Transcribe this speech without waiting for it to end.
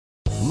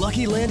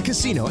Lucky Land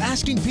Casino,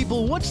 asking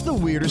people, what's the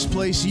weirdest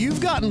place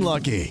you've gotten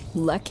lucky?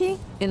 Lucky?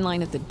 In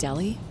line at the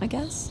deli, I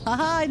guess?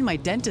 Aha, in my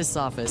dentist's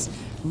office.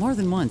 More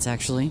than once,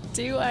 actually.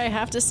 Do I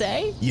have to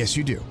say? Yes,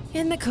 you do.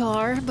 In the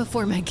car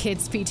before my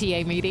kids'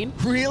 PTA meeting.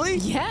 Really?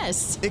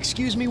 Yes.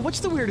 Excuse me, what's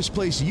the weirdest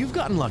place you've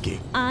gotten lucky?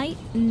 I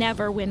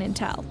never win and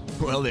tell.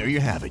 Well, there you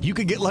have it. You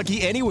can get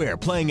lucky anywhere,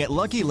 playing at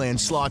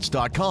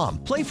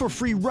LuckyLandSlots.com. Play for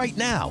free right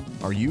now.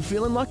 Are you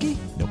feeling lucky?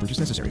 No purchase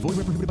necessary. Void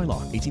where prohibited by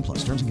law. 18 plus.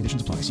 Terms and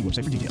conditions apply. See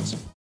website for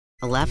details.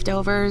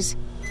 Leftovers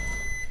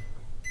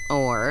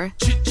or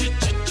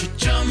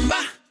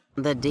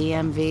the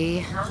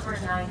DMV Number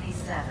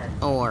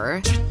 97.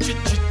 or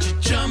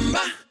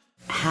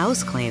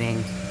house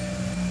cleaning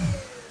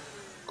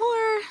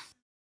or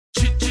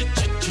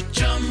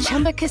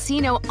Chumba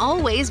Casino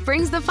always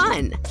brings the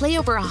fun. Play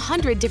over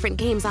 100 different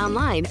games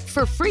online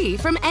for free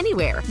from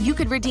anywhere. You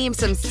could redeem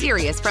some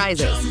serious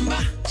prizes.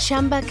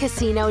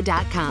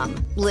 ChumbaCasino.com.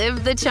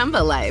 Live the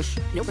Chumba life.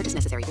 No purchase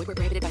necessary. Void where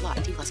prohibited by law.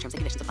 18 plus terms and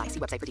conditions apply. See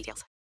website for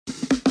details.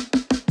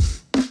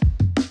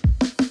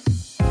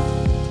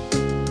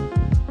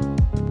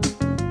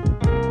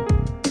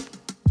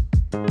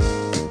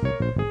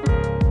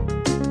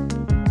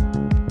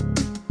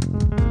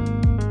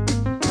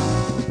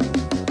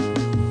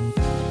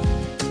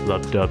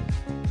 Lub-dub,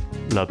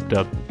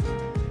 lub-dub,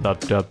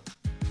 lub-dub,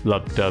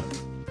 lub-dub.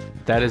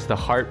 That is the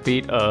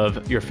heartbeat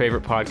of your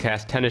favorite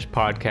podcast, Tennis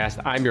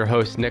Podcast. I'm your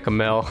host, Nick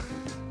Amell.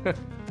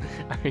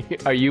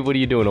 What are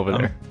you doing over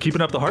there?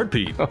 Keeping up the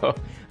heartbeat.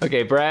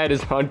 Okay, Brad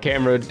is on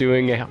camera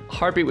doing a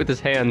heartbeat with his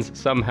hands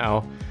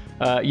somehow.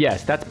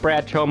 Yes, that's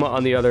Brad Choma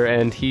on the other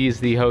end. He's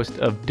the host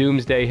of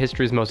Doomsday,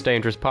 History's Most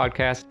Dangerous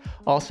Podcast.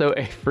 Also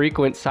a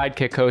frequent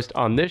sidekick host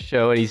on this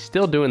show, and he's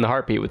still doing the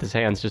heartbeat with his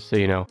hands, just so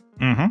you know.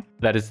 Mm-hmm.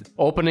 That is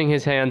opening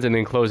his hands and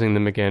then closing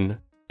them again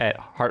at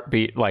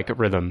heartbeat-like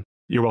rhythm.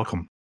 You're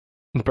welcome.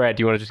 Brad,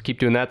 do you want to just keep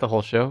doing that the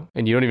whole show?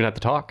 And you don't even have to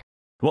talk.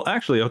 Well,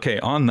 actually, okay,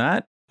 on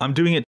that, I'm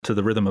doing it to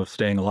the rhythm of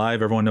staying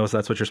alive. Everyone knows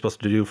that's what you're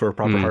supposed to do for a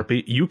proper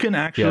heartbeat. You can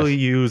actually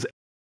use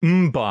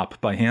Bop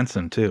by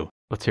Hanson, too.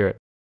 Let's hear it.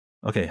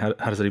 Okay, how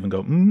does it even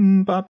go?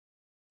 Bop,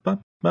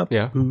 bop, bop,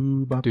 yeah.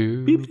 Boo, bop,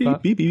 Do, beep, beep,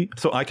 bop. beep, beep.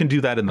 So I can do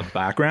that in the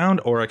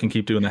background, or I can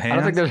keep doing the hands. I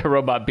don't think there's a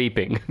robot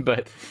beeping,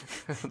 but...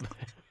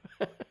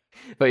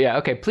 But yeah,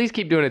 okay, please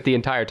keep doing it the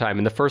entire time.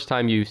 And the first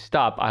time you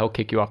stop, I'll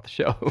kick you off the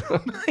show.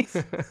 Nice.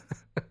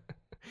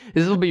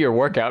 This will be your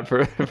workout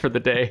for the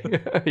day.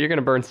 You're going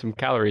to burn some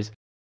calories.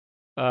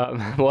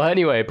 Well,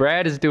 anyway,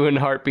 Brad is doing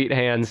heartbeat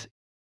hands.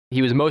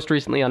 He was most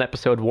recently on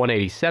episode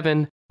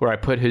 187, where I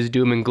put his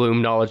doom and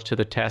gloom knowledge to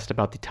the test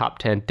about the top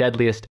 10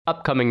 deadliest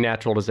upcoming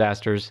natural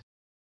disasters.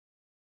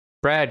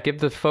 Brad, give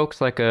the folks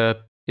like an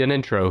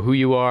intro, who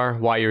you are,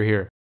 why you're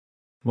here.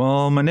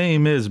 Well, my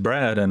name is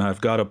Brad, and I've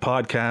got a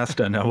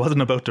podcast, and I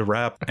wasn't about to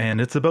rap,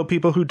 and it's about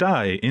people who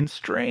die in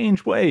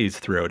strange ways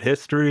throughout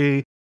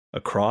history,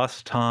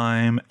 across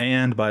time,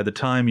 and by the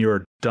time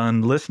you're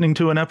done listening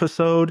to an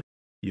episode,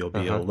 you'll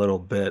be a little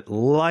bit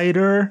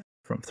lighter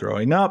from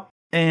throwing up,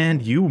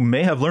 and you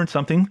may have learned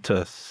something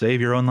to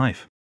save your own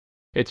life.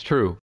 It's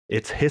true.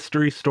 It's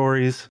history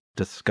stories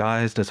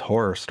disguised as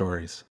horror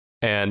stories.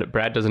 And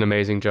Brad does an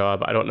amazing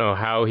job. I don't know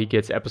how he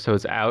gets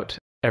episodes out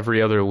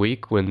every other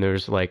week when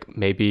there's like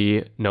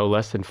maybe no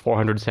less than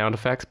 400 sound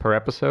effects per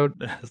episode.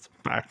 That's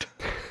a fact.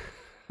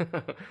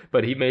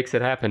 But he makes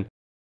it happen.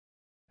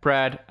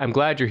 Brad, I'm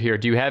glad you're here.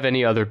 Do you have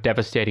any other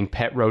devastating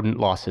pet rodent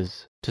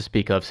losses to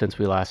speak of since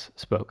we last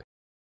spoke?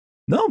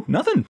 No,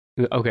 nothing.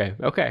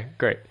 Okay,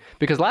 great.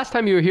 Because last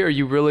time you were here,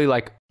 you really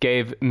like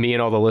gave me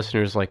and all the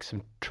listeners like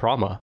some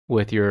trauma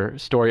with your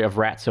story of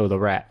Ratso the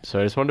Rat.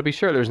 So I just wanted to be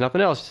sure there's nothing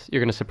else you're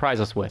going to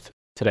surprise us with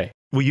today.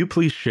 Will you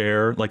please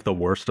share like the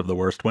worst of the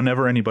worst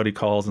whenever anybody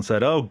calls and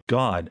said, oh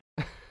God.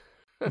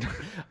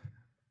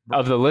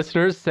 Of the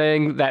listeners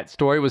saying that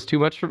story was too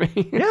much for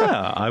me?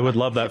 Yeah, I would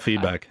love that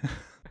feedback.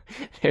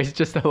 There's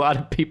just a lot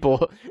of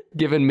people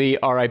giving me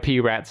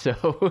RIP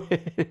Ratso.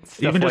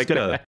 Even just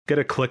like get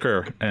a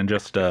clicker and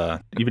just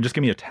even just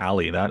give me a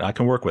tally. That I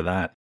can work with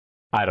that.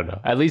 I don't know.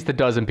 At least a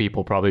dozen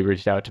people probably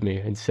reached out to me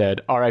and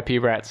said, RIP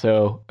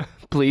Ratso,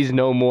 please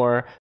no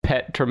more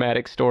pet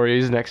traumatic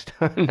stories next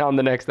time on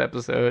the next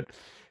episode.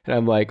 And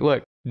I'm like,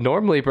 look,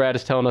 normally Brad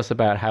is telling us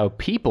about how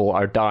people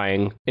are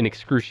dying in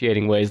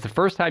excruciating ways. The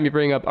first time you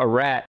bring up a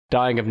rat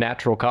dying of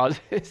natural causes,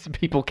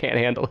 people can't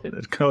handle it.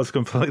 It goes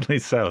completely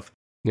south.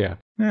 Yeah.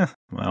 Yeah,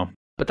 well.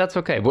 But that's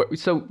okay.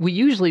 So we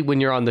usually, when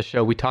you're on the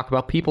show, we talk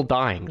about people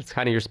dying. It's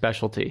kind of your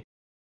specialty.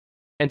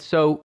 And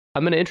so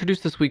I'm going to introduce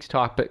this week's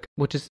topic,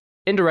 which is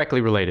indirectly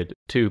related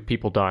to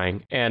people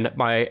dying. And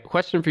my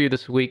question for you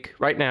this week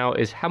right now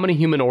is, how many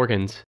human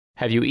organs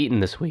have you eaten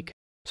this week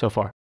so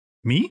far?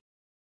 Me?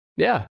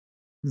 Yeah.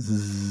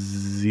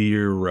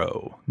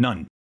 0.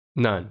 None.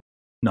 None.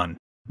 None.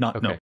 Not,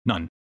 okay. No,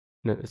 none.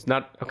 No, it's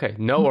not, okay,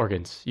 no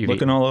organs you've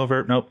Looking eaten. All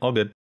over. Nope, all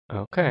good.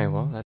 Okay,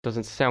 well, that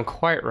doesn't sound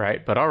quite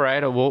right, but all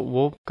right,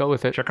 we'll go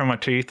with it. Checking my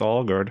teeth,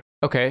 all good.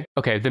 Okay,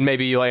 then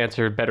maybe you'll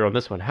answer better on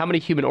this one. How many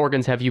human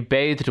organs have you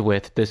bathed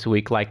with this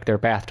week like they're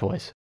bath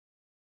toys?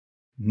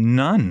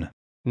 None.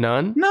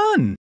 None?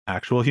 None.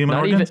 actual human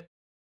Not organs. even.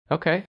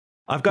 Okay.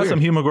 I've got Weird. some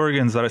human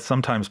organs that I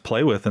sometimes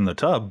play with in the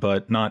tub,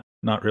 but not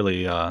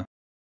really.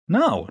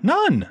 No,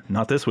 none.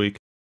 Not this week.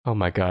 Oh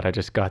my god, I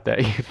just got that.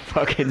 You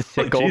fucking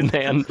sick Oh, old Jesus.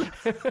 man.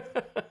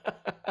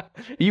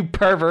 You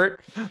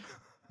pervert.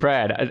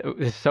 Brad,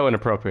 it's so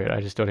inappropriate. I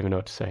just don't even know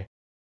what to say.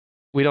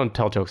 We don't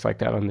tell jokes like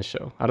that on this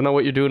show. I don't know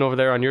what you're doing over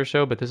there on your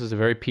show, but this is a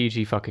very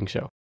PG fucking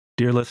show.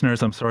 Dear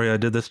listeners, I'm sorry I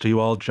did this to you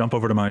all. Jump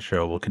over to my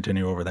show. We'll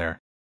continue over there.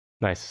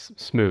 Nice.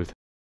 Smooth.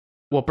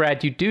 Well,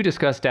 Brad, you do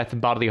discuss death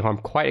and bodily harm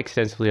quite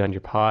extensively on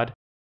your pod.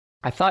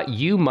 I thought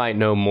you might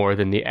know more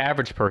than the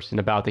average person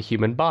about the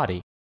human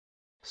body.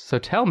 So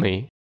tell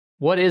me,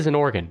 what is an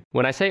organ?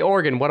 When I say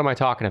organ, what am I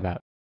talking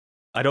about?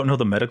 I don't know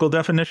the medical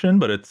definition,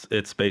 but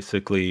it's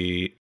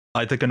basically,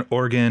 I think an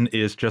organ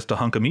is just a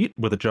hunk of meat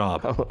with a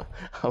job.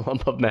 A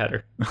lump of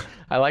matter.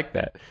 I like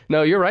that.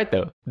 No, you're right,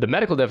 though. The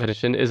medical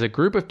definition is a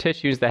group of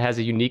tissues that has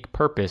a unique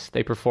purpose.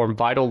 They perform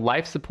vital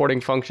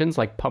life-supporting functions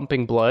like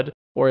pumping blood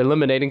or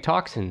eliminating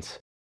toxins.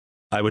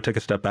 I would take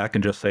a step back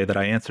and just say that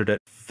I answered it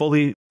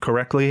fully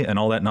correctly, and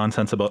all that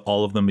nonsense about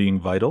all of them being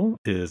vital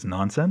is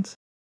nonsense.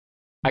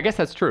 I guess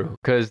that's true,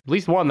 because at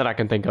least one that I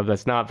can think of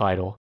that's not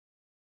vital.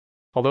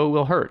 Although it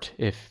will hurt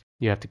if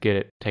you have to get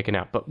it taken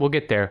out, but we'll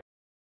get there.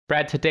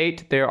 Brad, to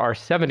date, there are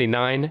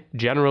 79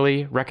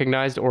 generally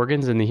recognized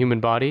organs in the human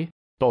body,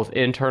 both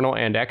internal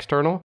and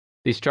external.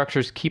 These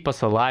structures keep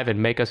us alive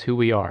and make us who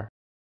we are.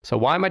 So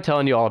why am I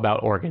telling you all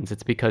about organs?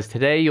 It's because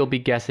today you'll be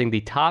guessing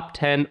the top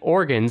 10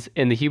 organs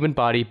in the human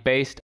body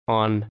based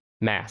on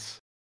mass.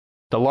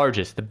 The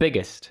largest, the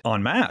biggest.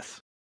 En masse.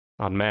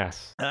 On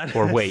mass. That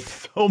Or is weight.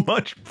 So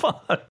much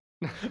fun.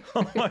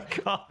 Oh my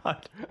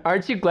God.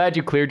 Aren't you glad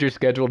you cleared your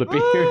schedule to be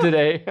here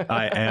today?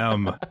 I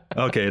am.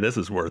 Okay, this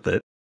is worth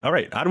it. All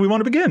right, how do we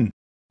want to begin?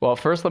 Well,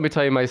 first let me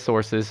tell you my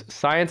sources.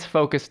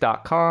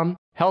 ScienceFocus.com,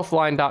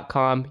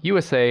 Healthline.com,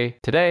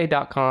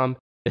 USAToday.com,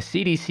 the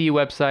CDC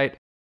website,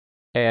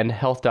 and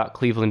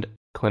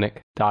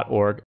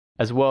health.clevelandclinic.org,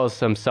 as well as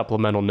some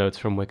supplemental notes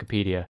from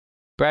Wikipedia.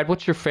 Brad,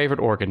 what's your favorite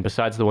organ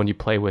besides the one you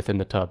play with in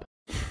the tub?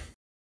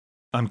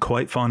 I'm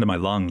quite fond of my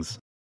lungs.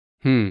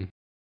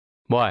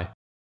 Why?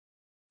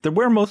 They're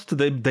where most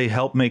of they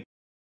help make.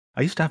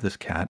 I used to have this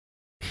cat.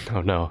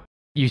 Oh no.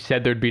 You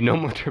said there'd be no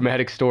more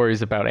dramatic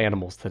stories about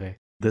animals today.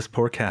 This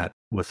poor cat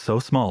was so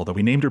small that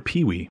we named her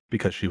Pee-wee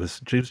because she was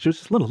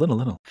just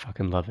little.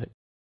 Fucking love it.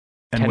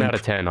 And 10 when- out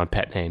of 10 on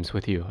pet names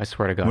with you, I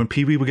swear to God. When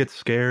Pee-wee would get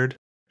scared,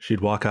 she'd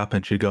walk up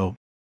and she'd go,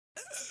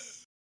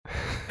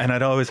 and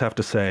I'd always have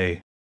to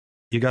say,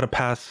 you got to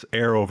pass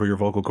air over your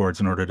vocal cords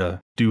in order to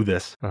do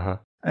this. Uh-huh.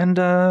 And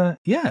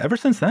yeah, ever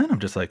since then, I'm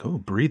just like, oh,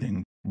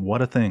 breathing.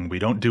 What a thing. We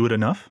don't do it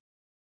enough.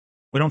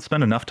 We don't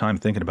spend enough time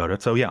thinking about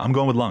it. So yeah, I'm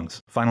going with lungs.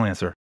 Final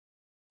answer.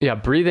 Yeah,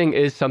 breathing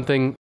is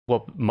something,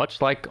 well,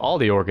 much like all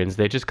the organs,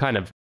 they just kind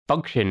of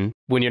function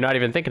when you're not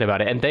even thinking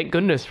about it. And thank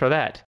goodness for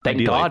that. Thank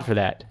Ideally. God for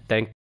that.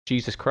 Thank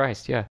Jesus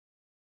Christ, yeah.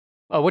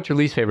 Oh, what's your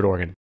least favorite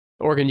organ?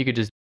 Organ you could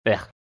just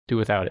do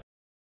without it.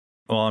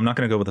 Well, I'm not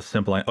going to go with a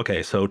simple.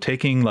 Okay, so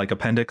taking like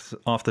appendix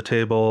off the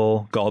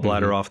table,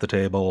 gallbladder off the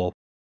table.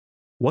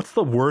 What's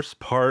the worst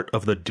part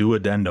of the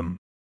duodenum?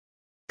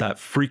 That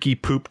freaky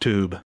poop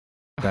tube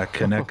that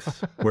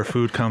connects where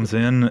food comes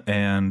in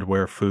and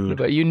where food.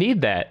 But you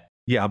need that.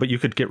 Yeah, but you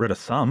could get rid of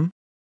some.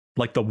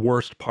 Like the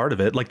worst part of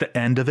it, like the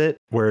end of it,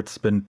 where it's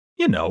been,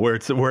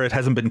 where it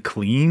hasn't been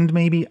cleaned,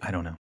 maybe? I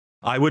don't know.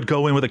 I would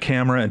go in with a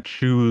camera and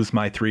choose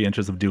my 3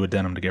 inches of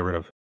duodenum to get rid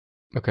of.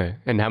 Okay,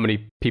 and how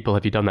many people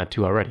have you done that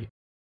to already?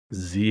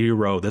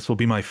 0. This will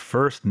be my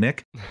first,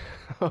 Nick.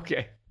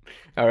 Okay.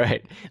 All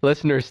right.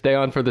 Listeners, stay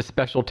on for the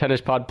special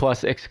Tennis Pod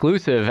Plus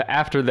exclusive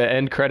after the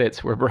end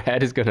credits where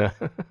Brad is going to...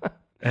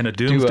 And a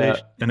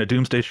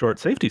Doomsday short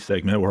safety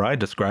segment where I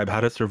describe how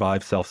to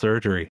survive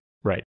self-surgery.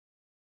 Right.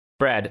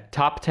 Brad,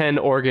 top 10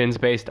 organs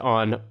based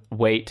on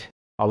weight.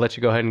 I'll let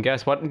you go ahead and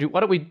guess. Why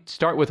don't we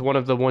start with one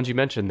of the ones you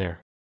mentioned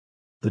there?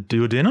 The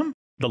duodenum?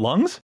 The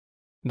lungs?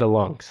 The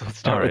lungs. Let's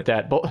start with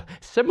that.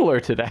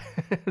 Similar to that.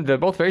 They're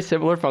both very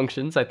similar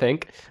functions, I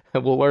think.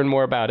 We'll learn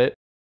more about it.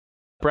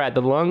 Brad,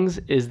 the lungs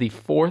is the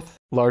 4th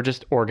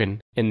largest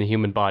organ in the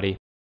human body.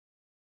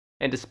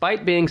 And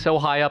despite being so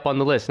high up on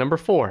the list, number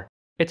 4,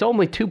 it's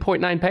only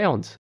 2.9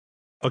 pounds.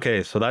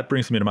 Okay, so that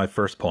brings me to my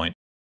first point.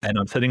 And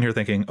I'm sitting here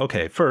thinking,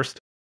 okay, first,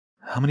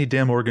 how many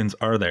damn organs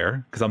are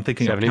there? Because I'm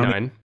thinking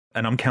 79.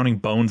 And I'm counting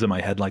bones in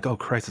my head like, oh,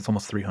 Christ, it's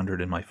almost 300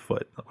 in my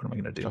foot. What am I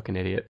going to do? Fucking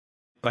idiot.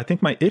 I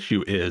think my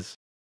issue is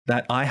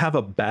that I have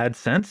a bad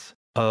sense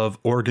of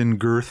organ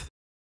girth,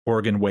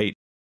 organ weight,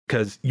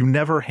 because you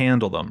never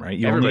handle them, right?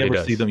 You Everybody only ever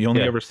does. see them. You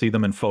only ever see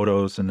them in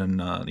photos and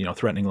in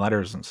threatening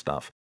letters and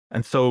stuff.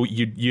 And so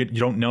you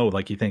don't know.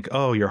 Like you think,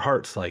 oh, your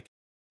heart's like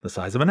the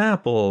size of an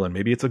apple, and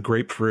maybe it's a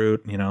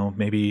grapefruit.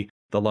 Maybe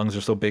the lungs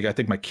are so big. I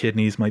think my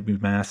kidneys might be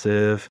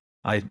massive.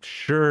 I'm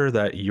sure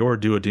that your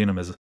duodenum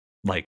is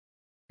like,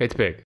 It's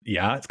big.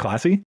 yeah, it's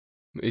classy.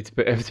 It's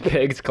big.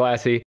 It's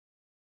classy.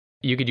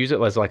 You could use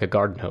it as like a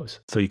garden hose.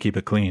 So you keep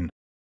it clean.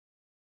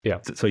 Yeah.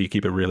 So you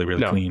keep it really,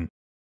 really No. clean.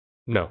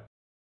 No.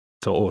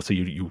 So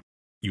you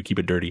keep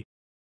it dirty.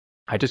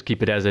 I just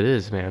keep it as it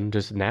is, man.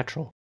 Just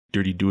natural.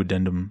 Dirty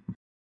duodendum.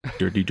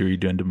 Dirty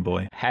duodendum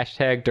boy.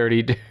 Hashtag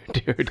dirty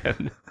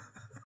duodendum.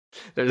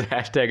 There's a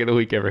hashtag of the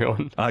week,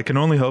 everyone. I can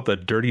only hope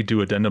that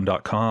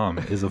dirtyduodendum.com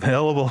is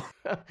available.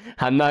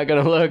 I'm not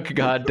going to look.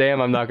 God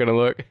damn, I'm not going to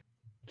look.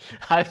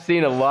 I've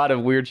seen a lot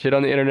of weird shit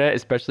on the internet,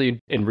 especially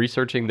in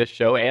researching this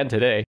show and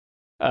today.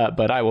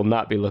 But I will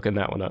not be looking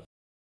that one up.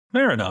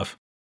 Fair enough.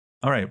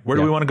 All right, where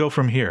do we want to go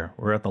from here?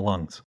 We're at the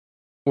lungs.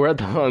 We're at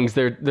the lungs.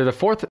 They're the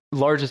fourth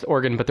largest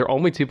organ, but they're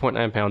only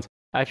 2.9 pounds.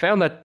 I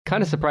found that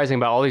kind of surprising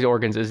about all these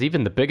organs is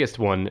even the biggest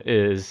one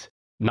is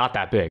not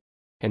that big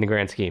in the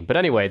grand scheme. But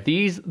anyway,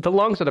 the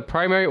lungs are the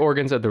primary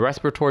organs of the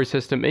respiratory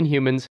system in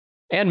humans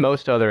and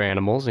most other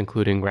animals,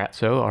 including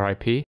Ratso,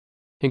 RIP,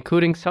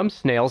 including some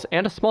snails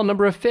and a small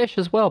number of fish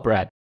as well,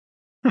 Brad.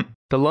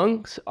 The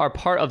lungs are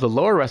part of the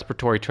lower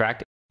respiratory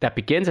tract that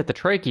begins at the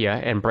trachea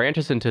and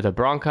branches into the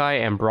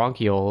bronchi and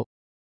bronchioles,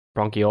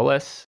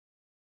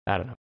 I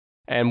don't know,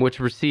 and which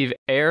receive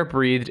air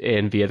breathed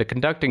in via the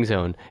conducting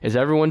zone. Is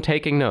everyone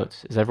taking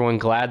notes? Is everyone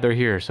glad they're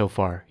here so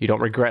far? You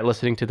don't regret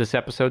listening to this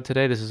episode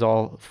today? This is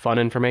all fun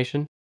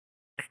information?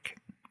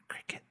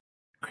 Cricket.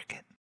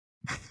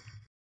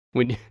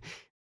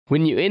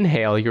 When you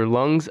inhale, your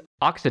lungs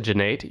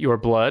oxygenate your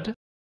blood.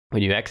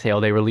 When you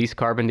exhale, they release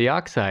carbon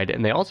dioxide,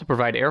 and they also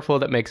provide airflow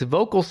that makes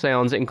vocal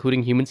sounds,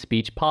 including human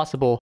speech,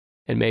 possible,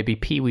 and maybe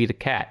Pee-wee the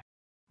cat.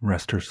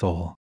 Rest her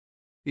soul.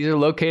 These are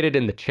located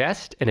in the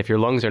chest, and if your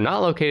lungs are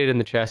not located in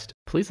the chest,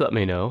 please let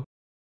me know.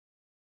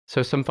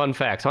 So some fun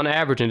facts. On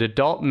average, an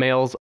adult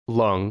male's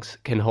lungs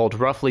can hold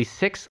roughly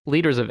 6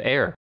 liters of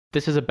air.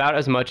 This is about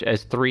as much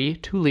as 3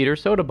 2-liter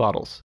soda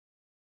bottles.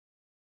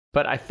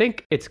 But I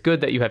think it's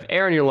good that you have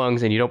air in your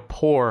lungs and you don't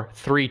pour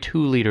 3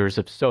 2 liters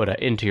of soda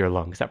into your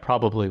lungs. That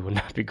probably would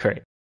not be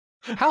great.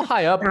 How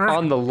high up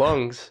on the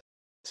lungs?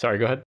 Sorry,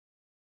 go ahead.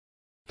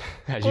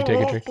 As you take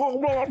a drink.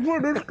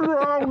 It's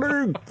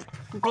drowning.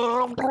 But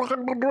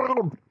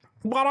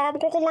I'm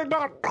only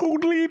got 2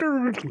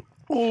 liters.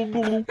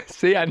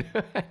 See, I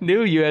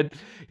knew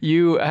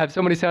you have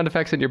so many sound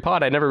effects in your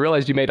pod. I never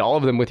realized you made all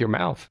of them with your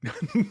mouth.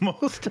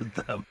 Most of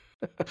them.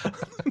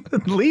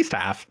 At least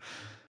half.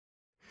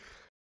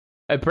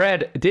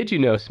 Brad, did you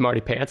know,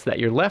 Smarty Pants, that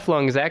your left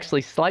lung is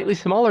actually slightly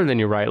smaller than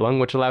your right lung,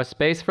 which allows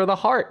space for the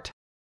heart?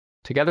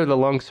 Together, the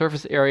lung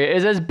surface area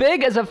is as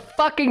big as a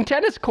fucking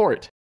tennis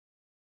court.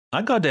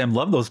 I goddamn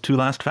love those 2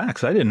 last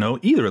facts. I didn't know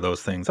either of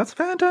those things. That's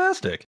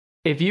fantastic.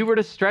 If you were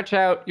to stretch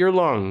out your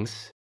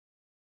lungs,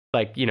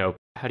 like, you know,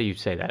 how do you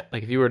say that?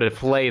 Like, if you were to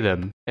fillet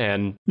them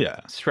and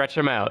stretch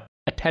them out,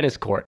 a tennis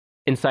court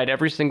inside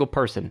every single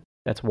person,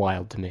 that's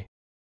wild to me.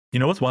 You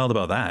know what's wild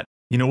about that?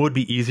 You know what would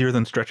be easier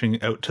than stretching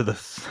out to the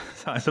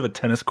size of a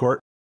tennis court,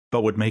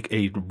 but would make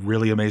a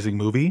really amazing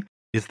movie?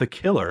 Is the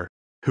killer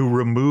who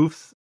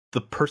removes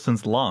the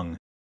person's lung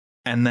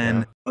and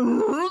then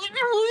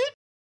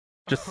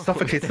just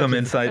suffocates them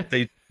inside.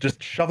 They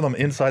just shove them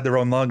inside their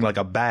own lung like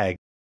a bag.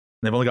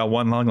 They've only got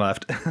 1 lung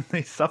left.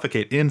 They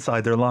suffocate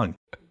inside their lung.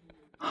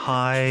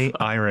 High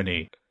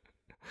irony.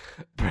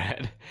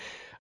 Brad.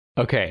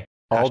 Okay.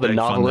 All the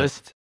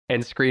novelists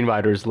and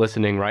screenwriters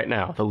listening right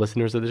now, the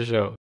listeners of the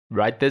show,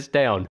 write this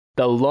down.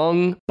 The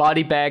lung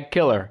body bag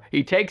killer.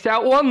 He takes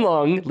out 1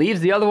 lung,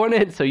 leaves the other one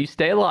in so you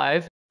stay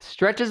alive,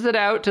 stretches it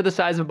out to the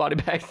size of a body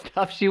bag,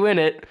 stuffs you in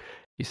it.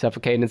 You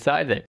suffocate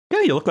inside it.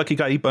 Yeah, you look like you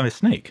got eaten by a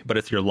snake, but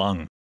it's your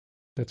lung.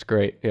 That's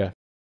great, yeah.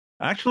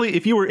 Actually,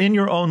 if you were in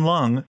your own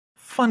lung,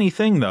 funny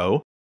thing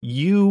though,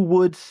 you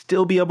would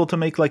still be able to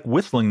make like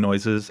whistling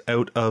noises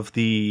out of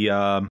the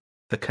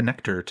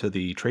connector to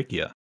the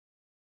trachea.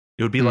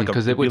 It would be like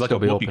a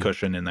whoopee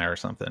cushion in there or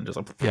something. Just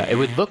like, yeah, it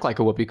would look like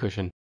a whoopee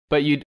cushion.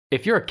 But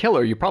if you're a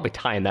killer, you're probably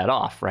tying that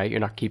off, right? You're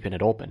not keeping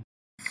it open.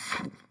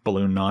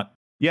 Balloon knot.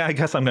 Yeah, I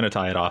guess I'm going to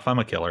tie it off. I'm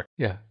a killer.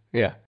 Yeah.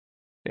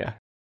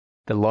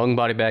 The lung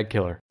body bag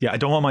killer. Yeah, I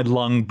don't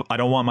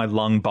want my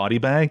lung body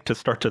bag to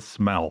start to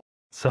smell.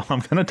 So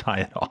I'm going to tie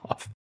it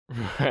off.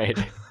 Right.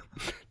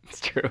 It's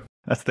true.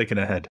 That's thinking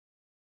ahead.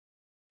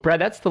 Brad,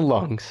 that's the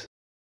lungs.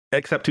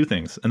 Except 2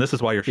 things. And this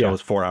is why your show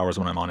is 4 hours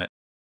when I'm on it.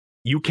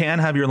 You can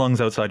have your lungs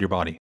outside your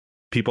body.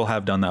 People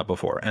have done that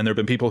before. And there have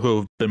been people who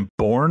have been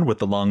born with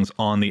the lungs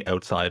on the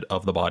outside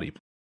of the body.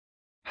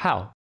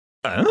 How?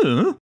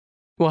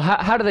 Well,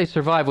 how do they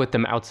survive with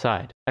them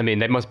outside? I mean,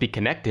 they must be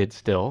connected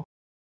still.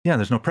 Yeah,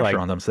 there's no pressure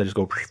on them, so they just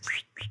go...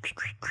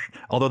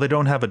 Although they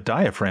don't have a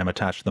diaphragm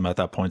attached to them at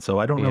that point, so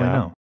I don't really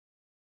know.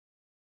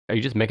 Are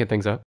you just making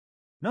things up?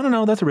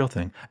 No, that's a real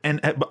thing. And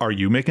are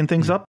you making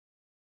things up?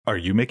 Are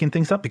you making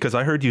things up? Because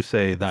I heard you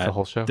say that the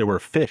whole show. There were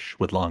fish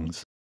with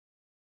lungs.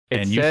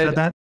 And you said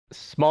that?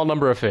 Small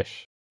number of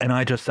fish. And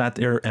I just sat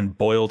there and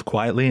boiled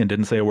quietly and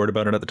didn't say a word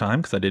about it at the time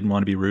because I didn't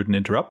want to be rude and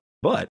interrupt.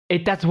 But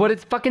that's what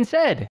it fucking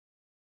said.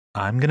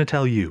 I'm going to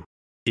tell you,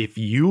 if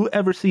you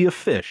ever see a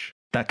fish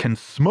that can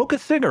smoke a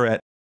cigarette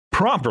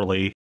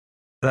properly,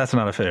 that's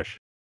not a fish.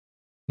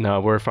 No,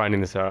 we're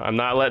finding this out. I'm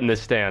not letting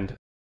this stand.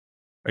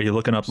 Are you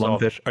looking up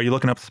lungfish? Are you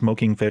looking up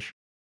smoking fish?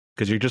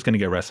 Because you're just going to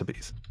get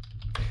recipes.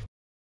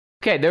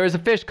 Okay, there is a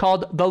fish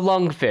called the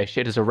lungfish.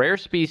 It is a rare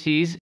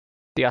species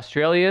The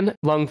Australian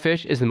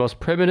lungfish is the most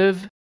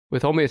primitive,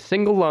 with only a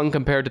single lung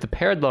compared to the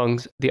paired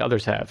lungs the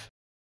others have.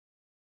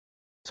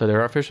 So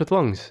there are fish with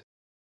lungs.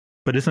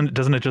 But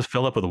doesn't it just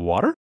fill up with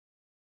water?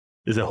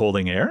 Is it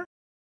holding air?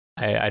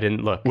 I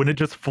didn't look. Wouldn't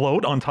it just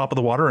float on top of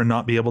the water and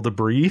not be able to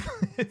breathe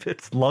if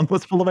its lung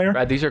was full of air?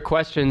 Brad, these are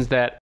questions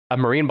that a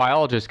marine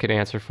biologist could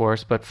answer for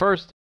us. But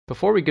first,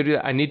 before we go do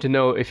that, I need to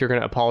know if you're going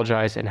to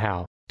apologize and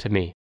how to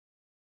me.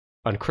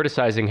 On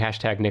criticizing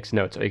hashtag Nick's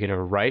Notes, are you going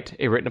to write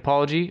a written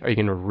apology? Are you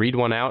going to read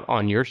one out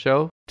on your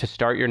show to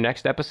start your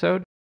next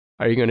episode?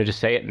 Are you going to just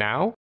say it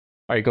now?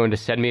 Are you going to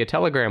send me a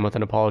telegram with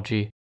an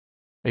apology?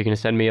 Are you going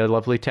to send me a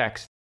lovely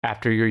text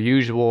after your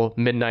usual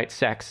midnight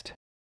sext?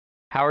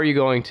 How are you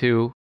going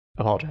to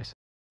apologize?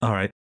 All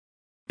right.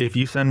 If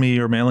you send me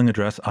your mailing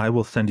address, I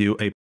will send you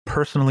a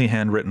personally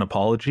handwritten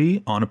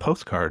apology on a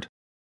postcard.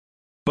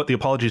 But the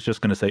apology is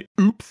just going to say,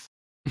 oops.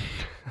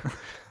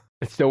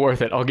 It's still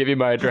worth it. I'll give you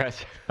my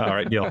address. All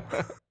right, deal.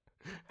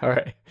 All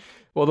right.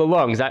 Well, the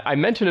lungs. I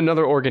mentioned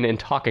another organ in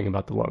talking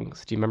about the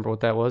lungs. Do you remember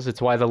what that was?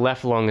 It's why the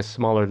left lung is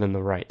smaller than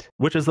the right.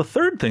 Which is the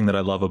third thing that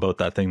I love about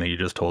that thing that you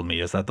just told me,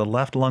 is that the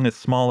left lung is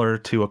smaller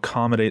to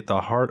accommodate the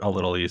heart a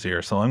little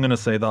easier. So I'm going to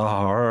say the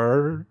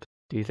heart.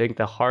 Do you think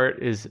the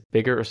heart is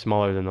bigger or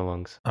smaller than the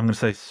lungs? I'm going to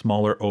say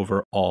smaller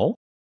overall.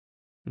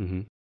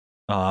 Mm-hmm.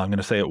 I'm going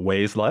to say it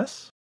weighs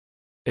less.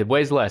 It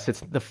weighs less. It's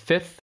the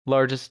fifth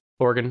largest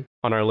organ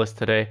on our list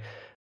today.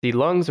 The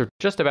lungs are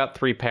just about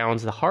 3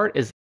 pounds. The heart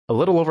is a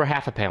little over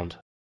half a pound.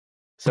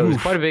 So Oof.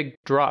 It's quite a big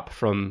drop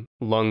from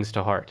lungs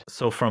to heart.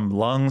 So from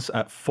lungs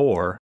at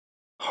 4,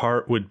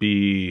 heart would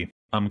be,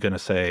 I'm going to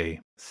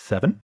say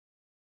 7.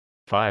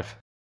 5.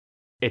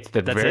 It's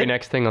the That's very it?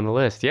 next thing on the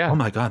list. Yeah. Oh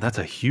my God, that's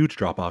a huge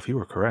drop off. You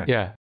were correct.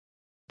 Yeah.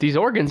 These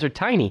organs are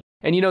tiny.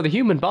 And the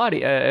human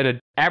body,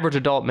 an average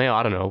adult male,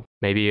 I don't know,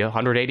 maybe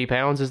 180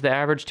 pounds is the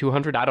average,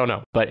 200, I don't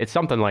know. But it's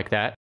something like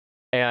that.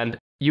 And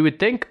you would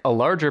think a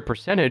larger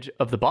percentage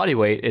of the body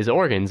weight is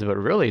organs, but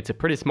really it's a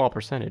pretty small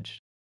percentage.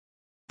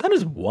 That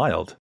is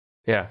wild.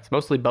 Yeah, it's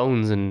mostly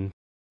bones and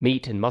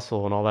meat and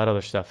muscle and all that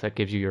other stuff that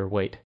gives you your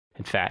weight.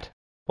 And fat.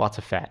 Lots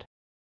of fat.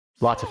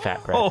 Lots of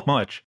fat, Brad. Oh,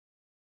 much.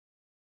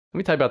 Let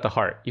me tell you about the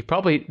heart. You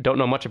probably don't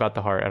know much about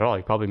the heart at all.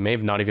 You probably may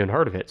have not even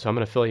heard of it, so I'm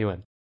going to fill you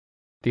in.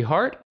 The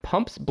heart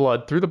pumps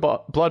blood through the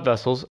blood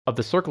vessels of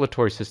the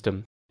circulatory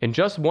system. In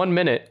just 1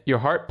 minute, your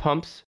heart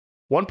pumps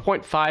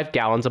 1.5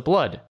 gallons of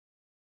blood.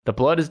 The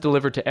blood is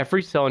delivered to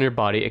every cell in your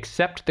body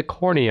except the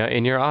cornea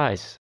in your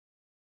eyes.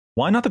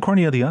 Why not the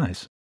cornea of the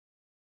eyes?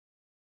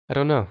 I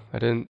don't know. I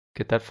didn't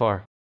get that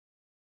far.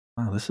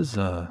 Wow, this is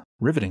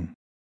riveting.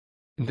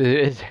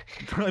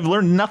 I've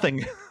learned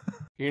nothing.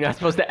 You're not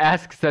supposed to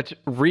ask such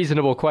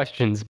reasonable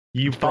questions.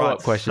 You Follow-up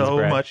brought questions, so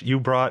Brad. much. You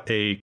brought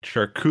a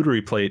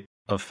charcuterie plate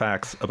of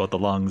facts about the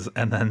lungs,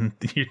 and then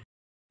you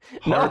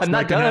No, heart's I'm not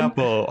like an done.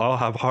 apple. I'll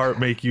have heart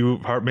make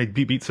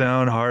beat beat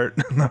sound. Heart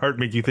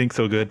make you think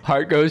so good.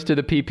 Heart goes to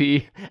the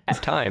PP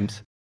at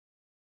times.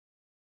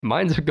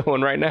 Mine's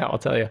going right now, I'll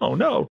tell you. Oh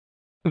no.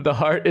 The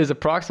heart is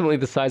approximately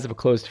the size of a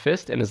closed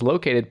fist and is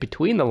located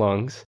between the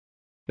lungs.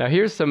 Now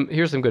here's some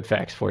good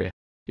facts for you.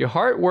 Your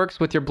heart works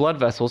with your blood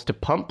vessels to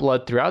pump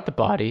blood throughout the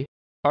body.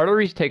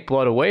 Arteries take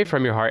blood away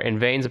from your heart and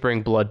veins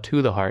bring blood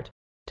to the heart.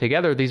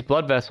 Together, these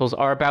blood vessels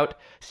are about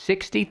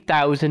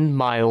 60,000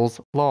 miles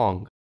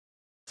long.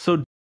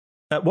 So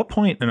at what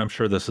point, and I'm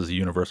sure this is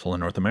universal in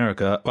North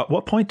America, at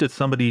what point did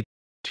somebody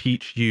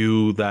teach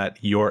you that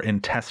your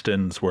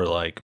intestines were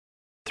like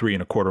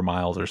 3.25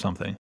 miles or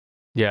something?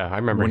 Yeah, I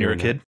remember When you were a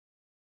hearing kid?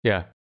 that.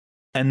 Yeah.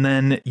 And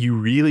then you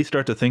really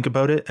start to think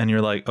about it and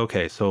you're like,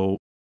 okay, so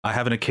I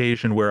have an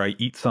occasion where I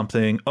eat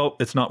something. Oh,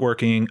 it's not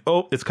working.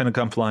 Oh, it's going to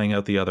come flying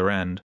out the other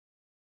end.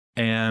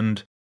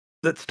 And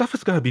that stuff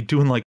has got to be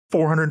doing like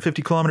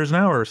 450 kilometers an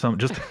hour or something.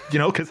 Just,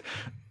 because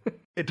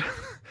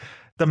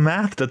the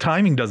math, the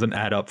timing doesn't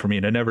add up for me,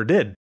 and it never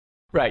did.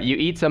 Right. You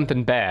eat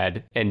something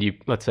bad and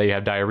let's say you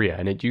have diarrhea,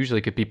 and it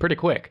usually could be pretty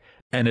quick.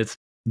 And it's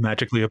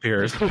magically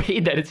appears. The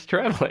speed that it's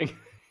traveling.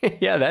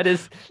 Yeah, that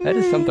is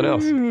something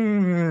else.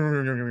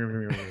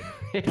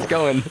 It's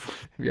going.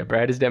 Yeah,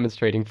 Brad is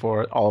demonstrating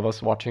for all of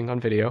us watching on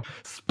video.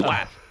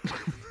 Splat.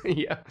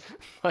 Yeah,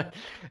 but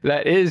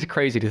that is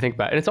crazy to think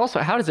about. And it's also,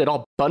 how does it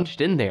all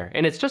bunched in there?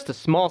 And it's just a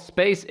small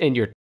space in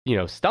your,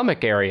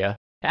 stomach area,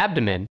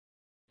 abdomen.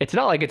 It's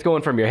not like it's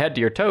going from your head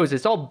to your toes.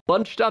 It's all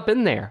bunched up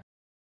in there.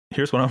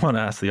 Here's what I want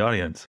to ask the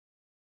audience.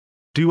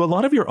 Do a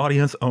lot of your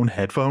audience own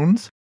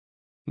headphones?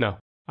 No,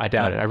 I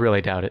doubt it. I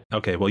really doubt it.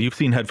 Okay, well, you've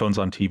seen headphones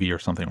on TV or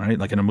something, right?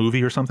 Like in a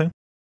movie or something?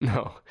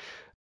 No.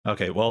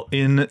 Okay, well,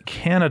 in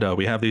Canada,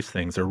 we have these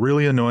things. They're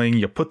really annoying.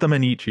 You put them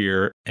in each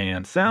ear,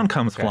 and sound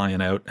comes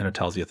flying out, and it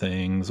tells you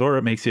things, or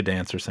it makes you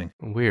dance or sing.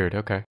 Weird,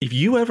 okay. If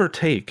you ever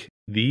take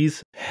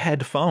these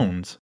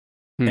headphones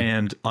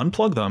and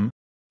unplug them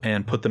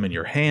and put them in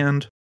your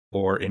hand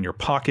or in your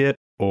pocket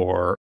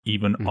or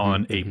even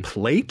on a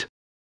plate,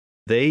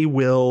 they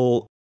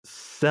will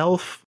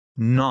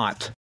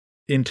self-knot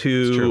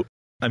into,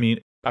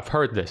 I've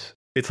heard this.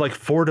 It's like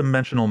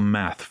 4-dimensional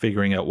math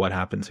figuring out what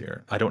happens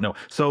here. I don't know.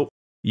 So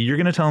You're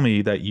going to tell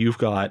me that you've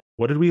got,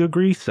 what did we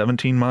agree,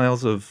 17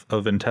 miles of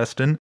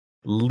intestine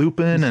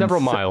looping several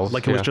miles,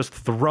 like it was just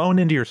thrown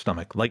into your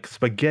stomach like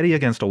spaghetti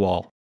against a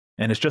wall,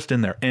 and it's just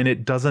in there, and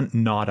it doesn't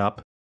knot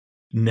up,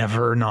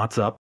 never knots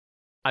up.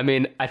 I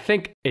mean, I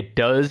think it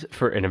does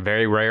in a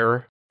very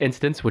rare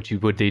instance, which you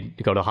would need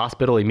to go to the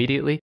hospital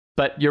immediately.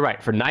 But you're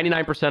right. For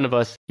 99% of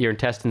us, your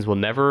intestines will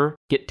never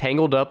get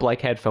tangled up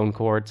like headphone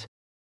cords.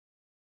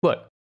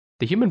 Look,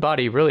 the human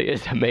body really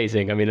is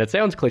amazing. I mean, it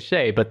sounds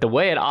cliche, but the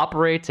way it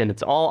operates and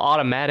it's all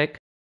automatic,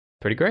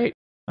 pretty great.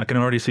 I can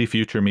already see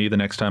future me the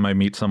next time I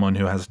meet someone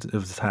who has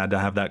had to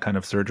have that kind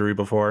of surgery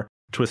before,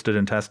 twisted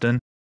intestine.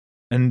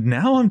 And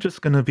now I'm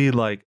just going to be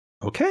like,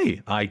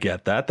 okay, I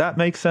get that. That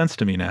makes sense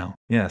to me now.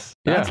 Yes,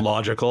 that's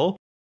logical.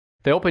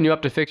 They open you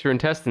up to fix your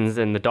intestines,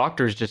 and the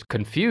doctor's just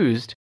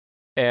confused,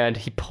 and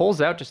he pulls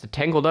out just a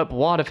tangled up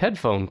wad of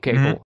headphone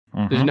cable.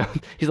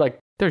 He's like,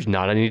 there's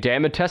not any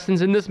damn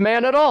intestines in this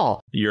man at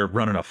all. You're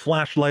running a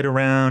flashlight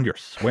around. You're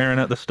swearing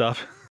at the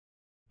stuff.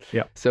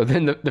 Yeah. So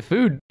then the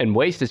food and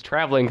waste is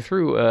traveling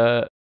through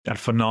at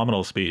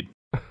phenomenal speed.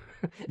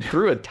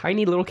 through a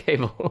tiny little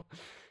cable.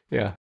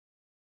 Yeah.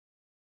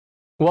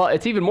 Well,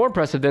 it's even more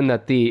impressive then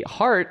that the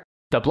heart,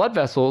 the blood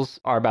vessels,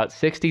 are about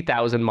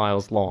 60,000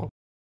 miles long.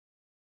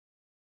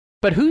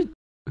 But who's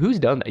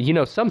done that? You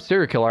know, some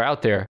serial killer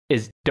out there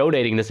is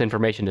donating this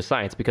information to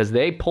science because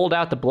they pulled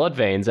out the blood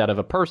veins out of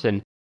a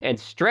person and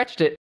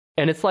stretched it,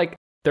 and it's like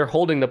they're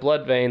holding the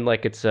blood vein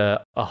like it's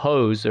a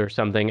hose or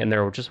something, and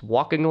they're just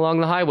walking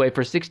along the highway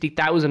for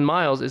 60,000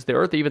 miles. Is the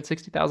Earth even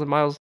 60,000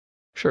 miles?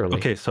 Surely.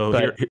 Okay,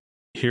 so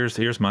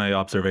here's my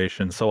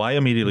observation. So I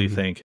immediately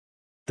think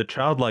the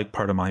childlike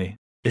part of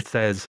it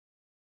says,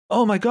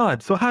 oh my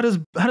God, so how does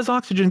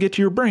oxygen get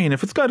to your brain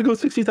if it's got to go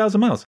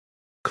 60,000 miles?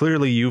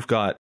 Clearly, you've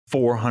got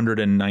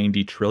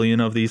 490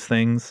 trillion of these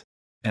things,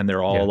 and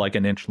they're all like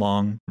an inch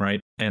long, right?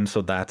 And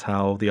so that's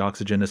how the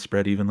oxygen is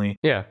spread evenly.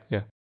 Yeah.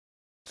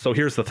 So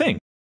here's the thing.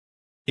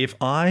 If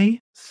I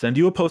send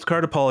you a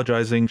postcard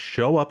apologizing,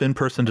 show up in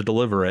person to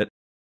deliver it,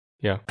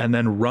 and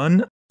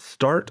then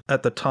start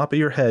at the top of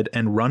your head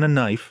and run a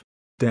knife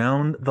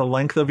down the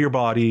length of your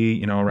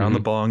body, around the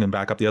bung and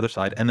back up the other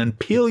side, and then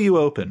peel you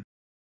open,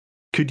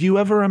 could you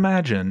ever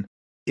imagine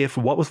if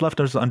what was left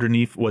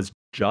underneath was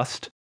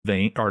just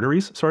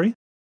arteries,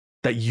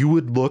 that you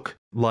would look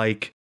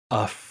like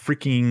a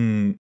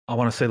freaking, I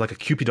want to say like a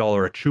Cupid doll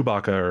or a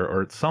Chewbacca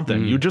or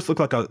something. You just look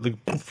like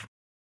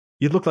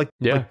you'd look like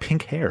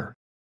pink hair,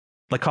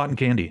 like cotton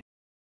candy.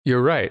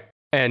 You're right.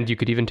 And you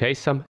could even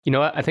taste some. You know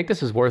what? I think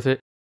this is worth it.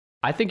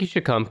 I think you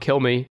should come, kill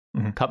me,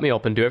 cut me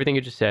open, do everything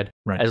you just said.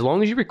 Right. As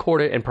long as you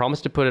record it and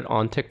promise to put it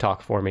on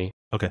TikTok for me.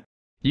 Okay.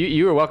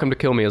 You are welcome to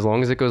kill me as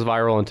long as it goes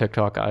viral on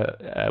TikTok,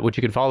 which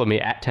you can follow me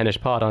at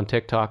 10ishpod on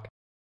TikTok.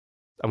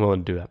 I'm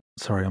willing to do that.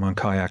 Sorry, I'm on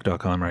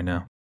kayak.com right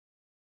now.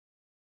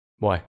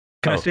 Why?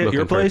 Can I stay at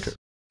your place?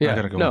 Yeah.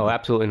 No,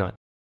 absolutely not.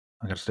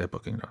 I got to stay at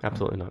booking.com.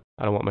 Absolutely not.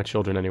 I don't want my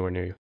children anywhere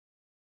near you.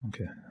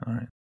 Okay. All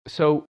right.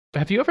 So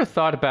have you ever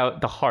thought about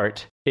the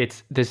heart?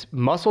 It's this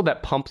muscle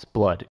that pumps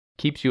blood,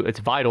 it's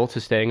vital to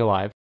staying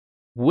alive.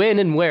 When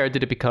and where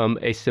did it become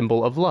a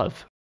symbol of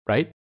love,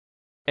 right?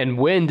 And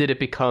when did it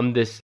become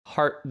this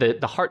heart,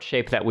 the heart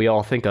shape that we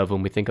all think of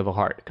when we think of a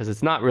heart? Because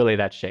it's not really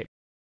that shape.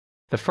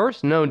 The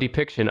first known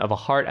depiction of a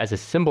heart as a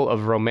symbol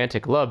of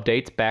romantic love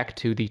dates back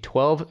to the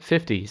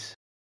 1250s.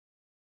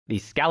 The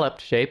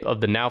scalloped shape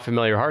of the now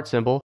familiar heart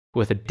symbol,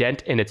 with a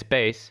dent in its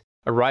base,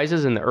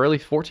 arises in the early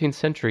 14th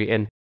century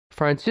in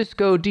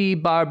Francisco de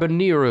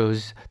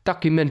Barbanero's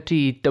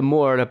Documenti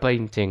d'Amore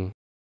painting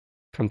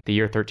from the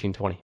year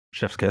 1320.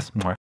 Chef's kiss.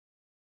 More.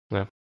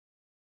 Yeah.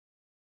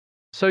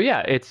 So yeah,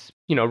 it's,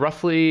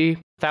 roughly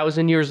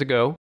 1,000 years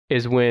ago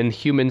is when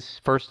humans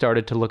first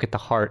started to look at the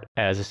heart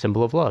as a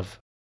symbol of love.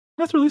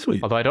 That's really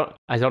sweet. Although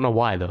I don't know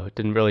why, though. It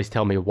didn't really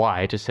tell me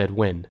why. It just said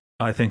when.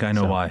 I think I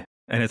know why.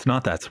 And it's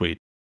not that sweet.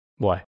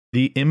 Why?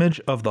 The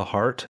image of the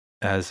heart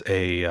as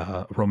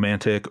a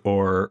romantic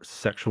or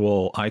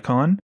sexual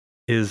icon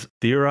is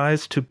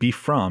theorized to be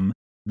from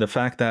the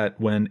fact that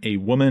when a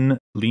woman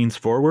leans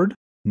forward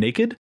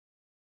naked,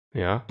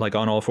 like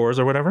on all fours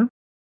or whatever.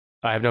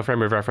 I have no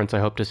frame of reference. I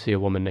hope to see a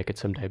woman naked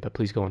someday, but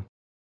please go on.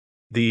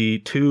 The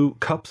two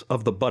cups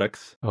of the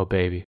buttocks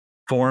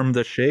form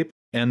the shape,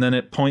 and then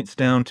it points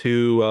down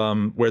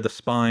to where the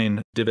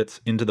spine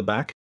divots into the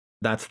back.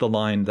 That's the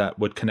line that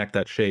would connect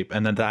that shape.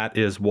 And then that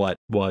is what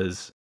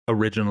was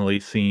originally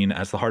seen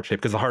as the heart shape,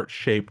 because the heart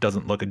shape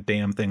doesn't look a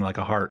damn thing like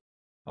a heart.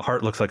 A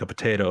heart looks like a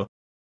potato.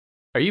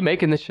 Are you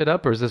making this shit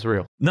up, or is this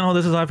real? No,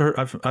 this is I've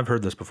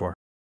heard this before.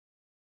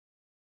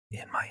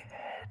 In my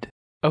head.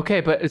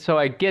 Okay, but so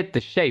I get the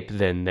shape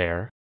then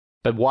there,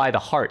 but why the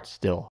heart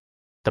still?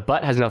 The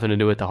butt has nothing to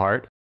do with the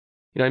heart.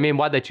 You know what I mean?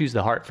 Why'd they choose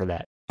the heart for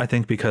that? I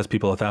think because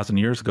people 1,000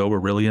 years ago were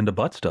really into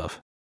butt stuff.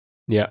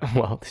 Yeah,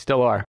 well, they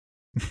still are.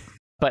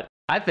 But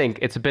I think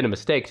it's been a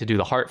mistake to do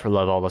the heart for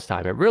love all this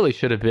time. It really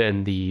should have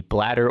been the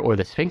bladder or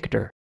the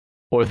sphincter.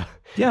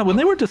 Yeah, when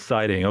they were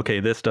deciding, okay,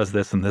 this does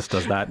this and this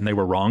does that, and they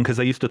were wrong because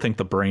they used to think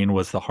the brain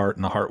was the heart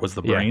and the heart was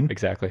the brain. Yeah,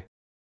 exactly.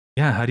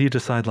 Yeah, how do you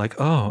decide like,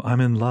 oh,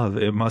 I'm in love.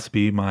 It must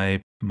be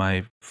my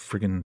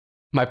friggin'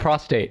 My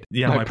prostate.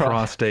 Yeah, my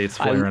prostate's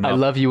flaring up. I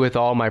love you with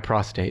all my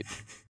prostate.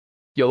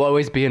 You'll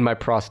always be in my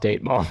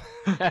prostate, Mom,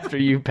 after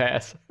you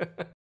pass.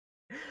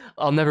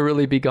 I'll never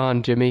really be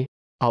gone, Jimmy.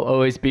 I'll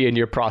always be in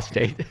your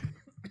prostate.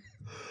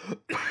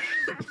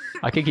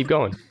 I can keep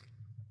going.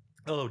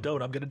 Oh,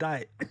 don't. I'm going to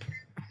die.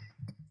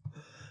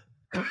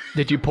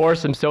 Did you pour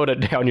some soda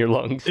down your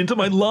lungs? Into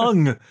my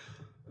lung.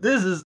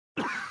 This is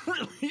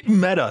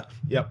meta.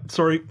 Yep,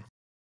 sorry.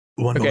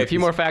 Okay, a few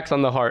more facts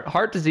on the heart.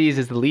 Heart disease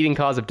is the leading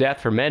cause of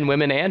death for men,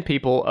 women, and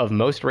people of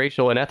most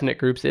racial and ethnic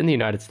groups in the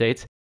United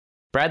States.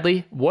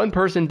 Bradley, one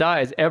person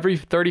dies every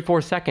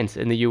 34 seconds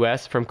in the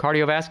U.S. from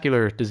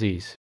cardiovascular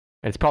disease.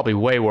 And it's probably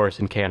way worse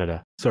in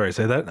Canada. Sorry,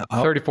 say that?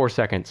 34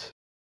 seconds.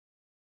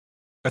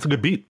 That's a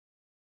good beat.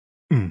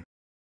 Mm.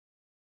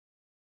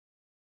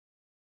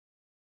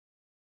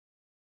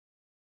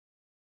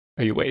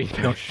 Are you waiting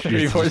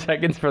 34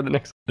 seconds for the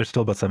next? There's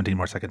still about 17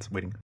 more seconds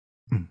waiting.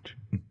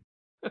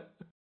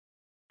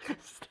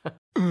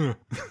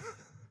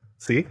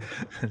 See?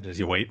 Did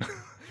you wait?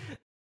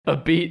 A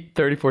beat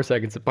 34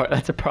 seconds apart.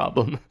 That's a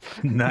problem.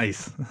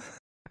 Nice.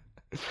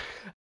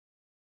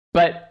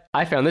 But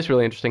I found this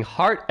really interesting.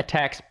 Heart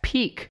attacks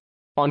peak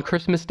on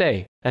Christmas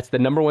Day. That's the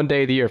 #1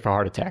 day of the year for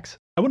heart attacks.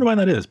 I wonder why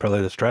that is.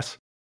 Probably the stress.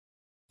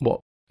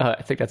 Well,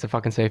 I think that's a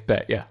fucking safe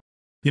bet, yeah.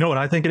 You know what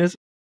I think it is?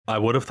 I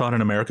would have thought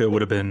in America it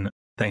would have been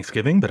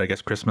Thanksgiving, but I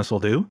guess Christmas will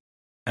do.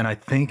 And I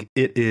think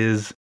it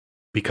is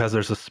because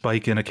there's a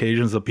spike in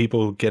occasions of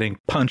people getting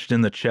punched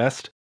in the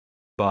chest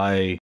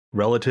by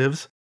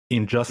relatives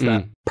in just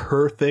that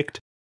perfect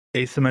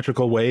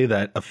asymmetrical way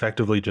that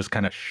effectively just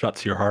kind of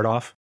shuts your heart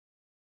off.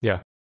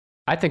 Yeah.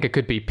 I think it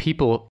could be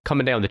people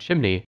coming down the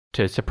chimney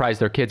to surprise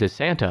their kids as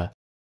Santa,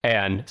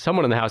 and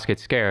someone in the house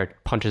gets scared,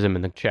 punches him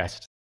in the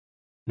chest.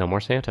 No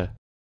more Santa.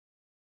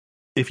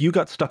 If you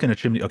got stuck in a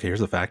chimney, okay, here's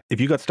the fact.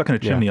 If you got stuck in a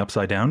chimney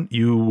upside down,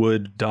 you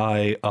would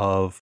die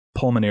of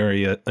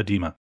pulmonary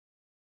edema.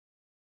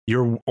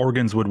 Your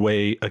organs would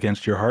weigh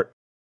against your heart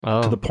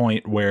to the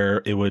point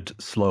where it would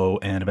slow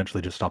and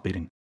eventually just stop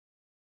beating.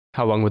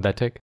 How long would that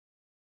take?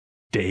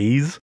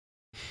 Days.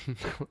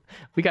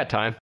 We got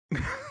time.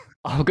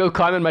 I'll go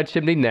climb in my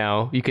chimney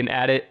now. You can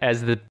add it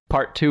as the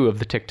part 2 of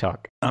the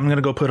TikTok. I'm going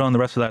to go put on the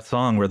rest of that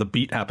song where the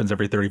beat happens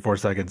every 34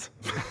 seconds.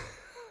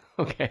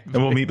 Okay. And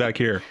we'll meet back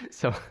here.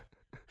 So,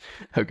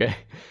 okay.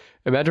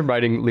 Imagine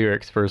writing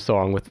lyrics for a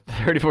song with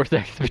 34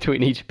 seconds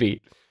between each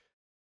beat.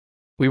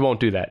 We won't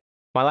do that.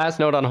 My last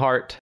note on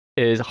heart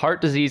is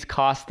heart disease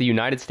costs the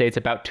United States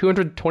about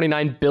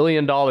 $229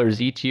 billion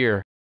each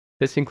year.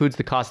 This includes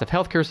the cost of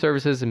healthcare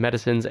services and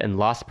medicines and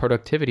lost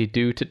productivity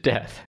due to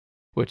death,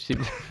 which he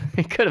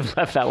could have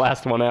left that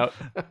last one out.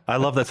 I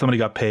love that somebody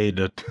got paid.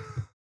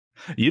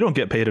 You don't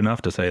get paid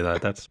enough to say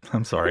that.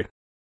 I'm sorry.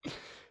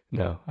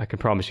 No, I can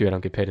promise you I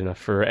don't get paid enough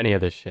for any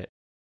of this shit.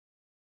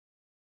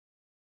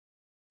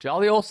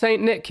 Jolly old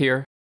Saint Nick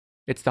here.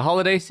 It's the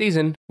holiday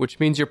season, which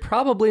means you're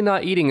probably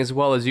not eating as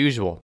well as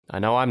usual. I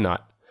know I'm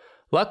not.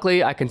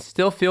 Luckily, I can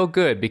still feel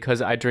good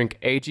because I drink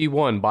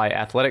AG1 by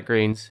Athletic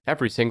Greens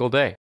every single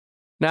day.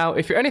 Now,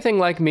 if you're anything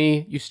like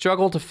me, you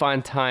struggle to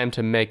find time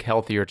to make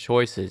healthier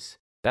choices.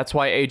 That's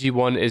why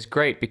AG1 is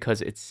great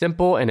because it's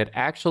simple and it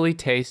actually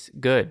tastes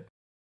good.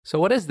 So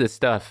what is this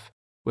stuff?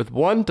 With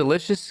one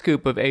delicious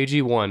scoop of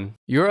AG1,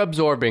 you're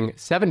absorbing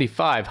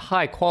 75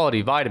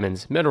 high-quality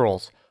vitamins,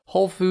 minerals,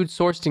 whole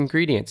food-sourced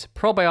ingredients,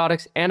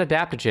 probiotics, and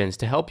adaptogens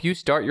to help you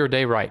start your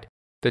day right.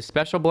 This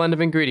special blend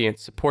of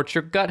ingredients supports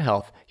your gut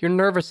health, your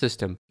nervous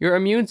system, your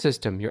immune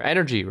system, your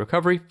energy,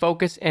 recovery,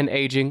 focus, and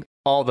aging,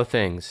 all the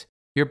things.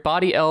 Your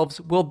body elves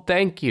will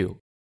thank you.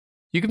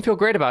 You can feel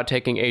great about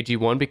taking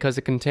AG1 because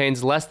it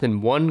contains less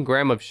than 1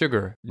 gram of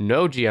sugar,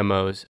 no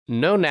GMOs,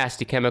 no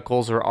nasty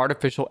chemicals or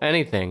artificial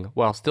anything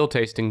while still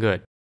tasting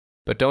good.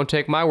 But don't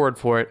take my word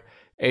for it,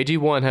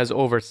 AG1 has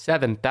over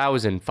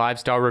 7,000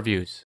 5-star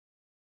reviews.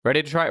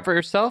 Ready to try it for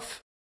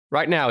yourself?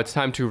 Right now, it's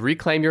time to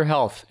reclaim your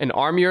health and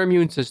arm your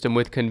immune system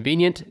with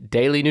convenient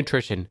daily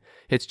nutrition.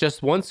 It's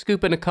just 1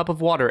 scoop in a cup of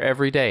water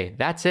every day.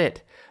 That's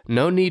it.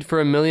 No need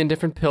for a million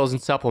different pills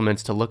and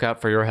supplements to look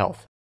out for your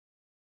health.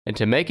 And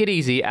to make it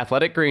easy,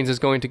 Athletic Greens is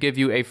going to give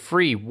you a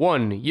free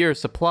 1-year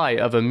supply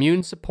of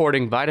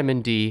immune-supporting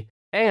vitamin D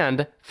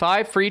and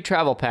 5 free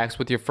travel packs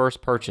with your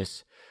first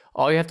purchase.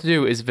 All you have to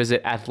do is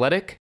visit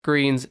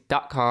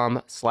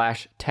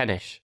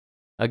athleticgreens.com/tennish.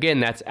 Again,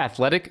 that's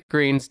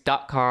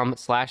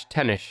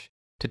athleticgreens.com/tennish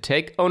to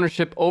take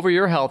ownership over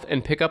your health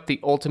and pick up the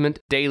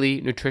ultimate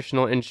daily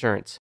nutritional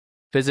insurance.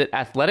 Visit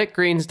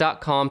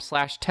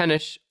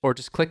athleticgreens.com/tennish or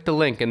just click the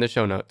link in the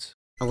show notes.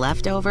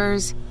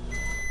 Leftovers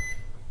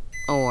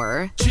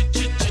or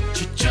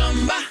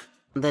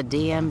the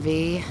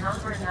DMV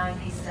Number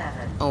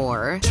 97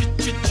 or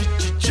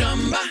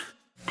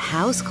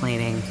house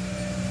cleaning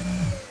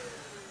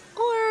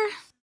or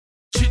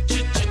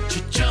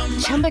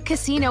Chumba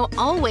Casino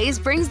always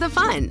brings the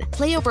fun.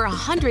 Play over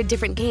 100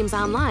 different games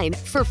online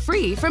for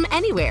free from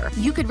anywhere.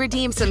 You could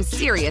redeem some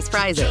serious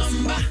prizes.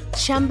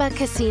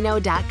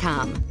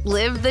 ChumbaCasino.com.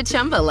 Live the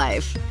Chumba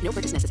life. No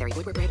purchase necessary.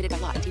 Void where prohibited by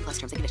law. 18+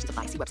 terms and conditions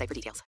apply. See website for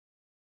details.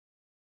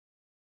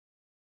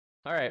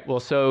 All right. Well,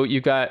 so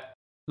you've got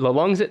the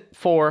lungs at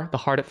 4, the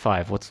heart at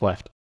 5. What's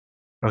left?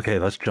 Okay,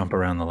 let's jump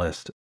around the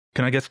list.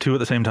 Can I guess 2 at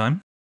the same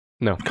time?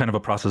 No. Kind of a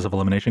process of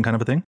elimination kind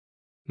of a thing?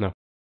 No.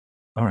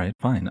 All right,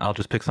 fine. I'll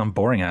just pick some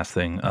boring ass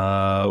thing.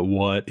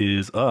 What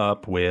is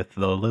up with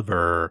the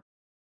liver?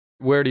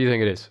 Where do you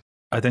think it is?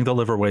 I think the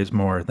liver weighs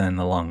more than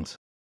the lungs.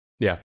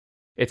 Yeah.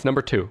 It's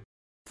number 2.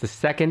 It's the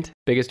second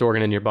biggest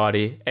organ in your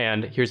body.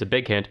 And here's a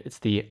big hint. It's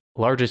the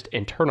largest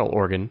internal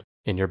organ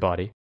in your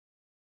body.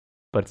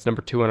 But it's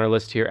number 2 on our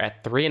list here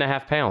at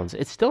 3.5 pounds.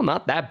 It's still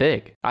not that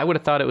big. I would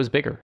have thought it was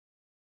bigger.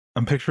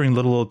 I'm picturing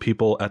little old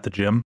people at the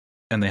gym,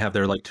 and they have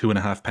their like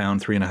 2.5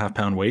 pound, 3.5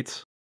 pound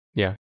weights.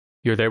 Yeah,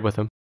 you're there with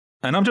them.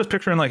 And I'm just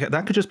picturing like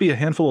that could just be a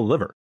handful of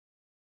liver.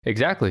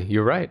 Exactly,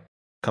 you're right.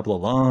 A couple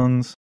of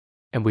lungs.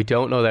 And we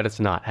don't know that it's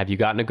not. Have you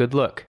gotten a good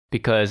look?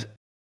 Because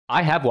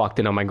I have walked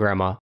in on my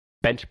grandma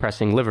bench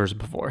pressing livers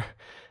before.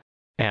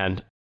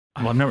 And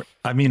well,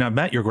 I've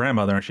met your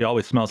grandmother and she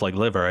always smells like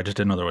liver. I just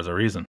didn't know there was a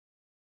reason.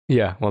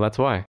 Yeah, well, that's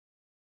why.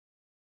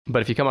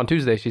 But if you come on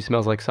Tuesday, she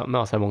smells like something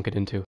else I won't get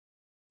into.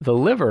 The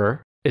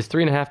liver is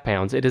 3.5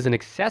 pounds. It is an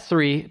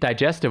accessory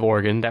digestive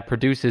organ that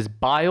produces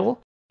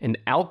bile, an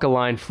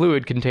alkaline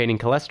fluid containing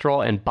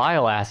cholesterol and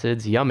bile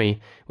acids, yummy,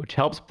 which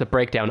helps the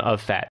breakdown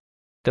of fat.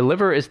 The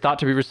liver is thought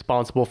to be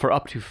responsible for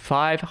up to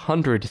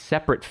 500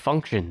 separate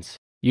functions,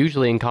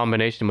 usually in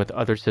combination with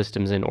other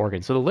systems and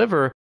organs. So the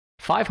liver,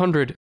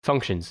 500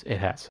 functions it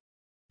has.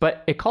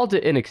 But it calls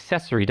it an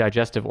accessory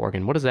digestive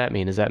organ. What does that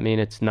mean? Does that mean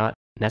it's not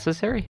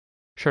necessary?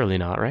 Surely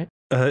not, right?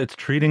 It's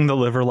treating the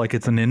liver like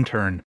it's an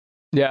intern.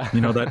 Yeah.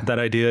 You know, that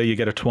idea, you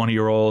get a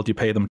 20-year-old, you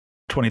pay them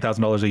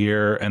 $20,000 a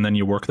year, and then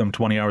you work them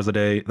 20 hours a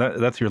day.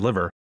 That's your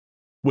liver.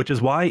 Which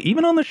is why,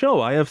 even on the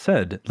show, I have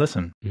said,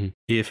 listen,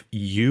 if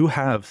you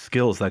have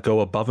skills that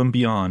go above and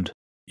beyond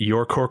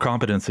your core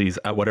competencies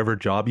at whatever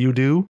job you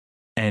do,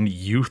 and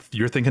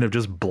you're thinking of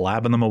just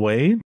blabbing them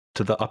away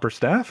to the upper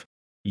staff,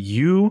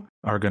 you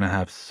are going to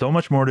have so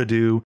much more to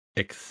do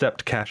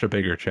except cash a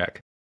bigger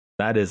check.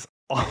 That is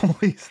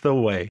always the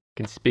way.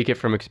 Can speak it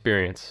from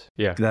experience.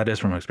 Yeah. That is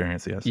from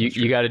experience, yes.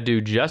 You got to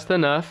do just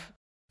enough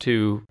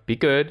to be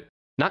good,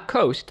 not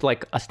coast,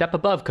 like a step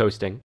above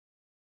coasting,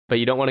 but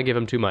you don't want to give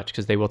them too much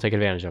because they will take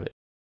advantage of it.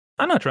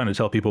 I'm not trying to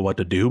tell people what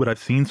to do, but I've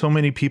seen so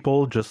many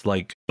people just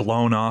like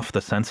blown off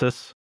the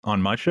census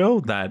on my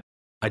show that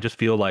I just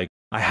feel like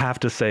I have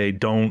to say,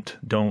 don't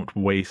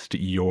waste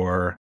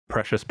your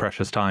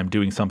precious time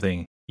doing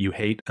something you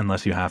hate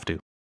unless you have to.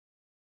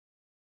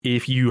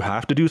 If you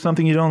have to do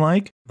something you don't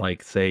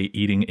like say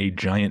eating a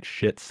giant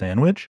shit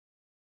sandwich,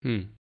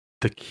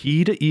 the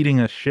key to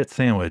eating a shit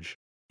sandwich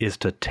is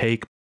to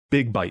take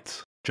big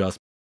bites. Just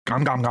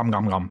gum.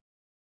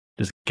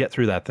 Just get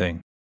through that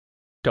thing.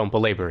 Don't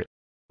belabor it,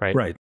 right?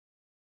 Right.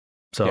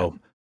 So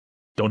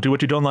don't do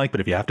what you don't like, but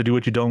if you have to do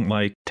what you don't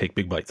like, take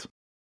big bites.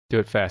 Do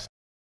it fast.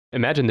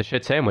 Imagine the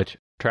shit sandwich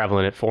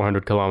traveling at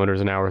 400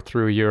 kilometers an hour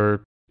through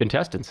your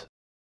intestines.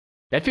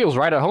 That feels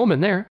right at home in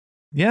there.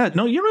 Yeah,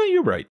 no,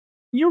 you're right.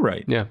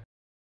 Yeah.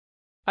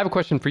 I have a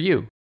question for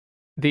you.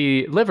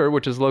 The liver,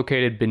 which is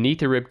located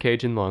beneath your rib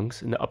cage and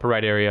lungs in the upper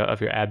right area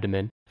of your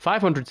abdomen,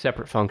 500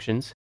 separate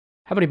functions.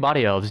 How many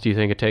body elves do you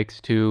think it takes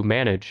to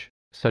manage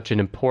such an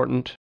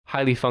important,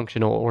 highly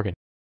functional organ?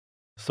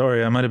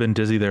 Sorry, I might have been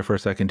dizzy there for a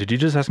second. Did you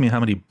just ask me how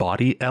many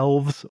body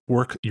elves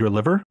work your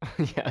liver?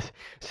 Yes.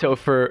 So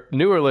for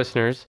newer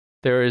listeners,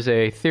 there is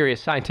a theory, a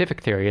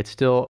scientific theory. It's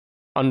still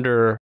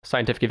under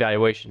scientific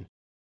evaluation.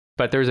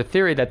 But there's a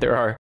theory that there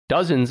are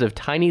dozens of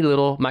tiny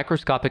little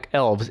microscopic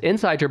elves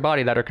inside your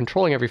body that are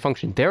controlling every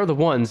function. They're the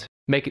ones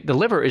making the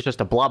liver is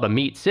just a blob of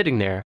meat sitting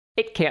there.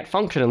 It can't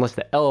function unless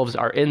the elves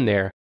are in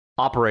there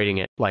operating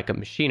it like a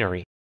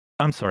machinery.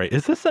 I'm sorry,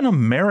 is this an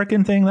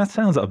American thing? That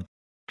sounds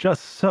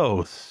just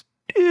so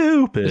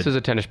stupid. This is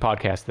a Tennis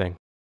podcast thing.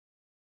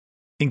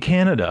 In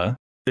Canada,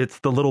 it's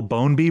the little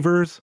bone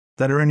beavers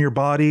that are in your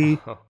body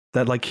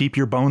that like keep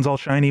your bones all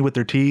shiny with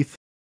their teeth.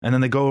 And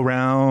then they go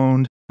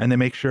around and they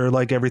make sure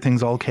like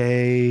everything's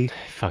okay.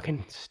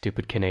 Fucking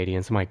stupid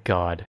Canadians, my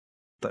God.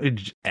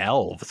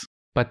 Elves.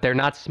 But they're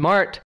not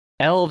smart.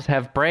 Elves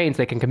have brains.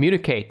 They can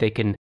communicate. They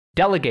can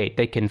delegate.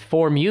 They can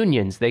form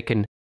unions. They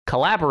can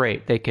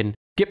collaborate. They can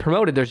get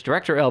promoted. There's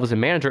director elves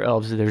and manager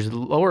elves. There's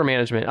lower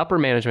management, upper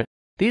management.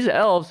 These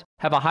elves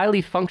have a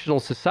highly functional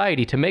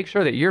society to make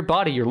sure that your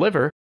body, your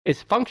liver,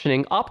 is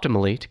functioning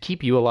optimally to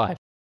keep you alive.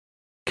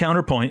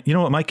 Counterpoint, you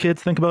know what my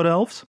kids think about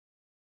elves?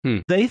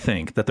 They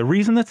think that the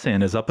reason that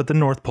Sin is up at the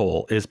North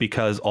Pole is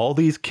because all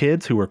these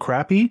kids who are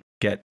crappy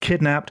get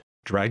kidnapped,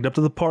 dragged up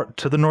to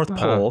the North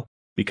Pole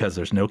because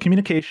there's no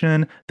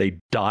communication. They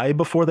die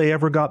before they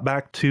ever got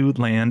back to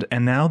land,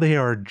 and now they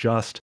are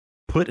just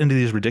put into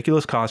these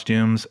ridiculous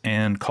costumes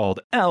and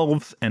called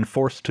elves and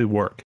forced to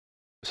work.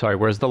 Sorry,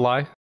 where's the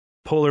lie?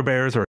 Polar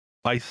bears are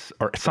ice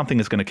or something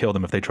is going to kill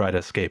them if they try to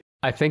escape.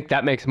 I think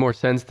that makes more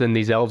sense than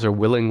these elves are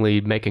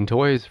willingly making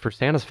toys for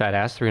Santa's fat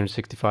ass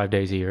 365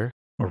 days a year.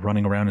 Or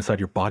running around inside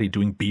your body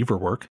doing beaver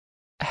work.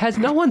 Has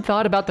no one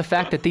thought about the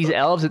fact that these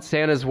elves at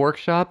Santa's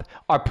workshop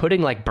are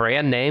putting like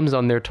brand names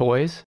on their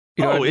toys?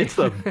 You know it's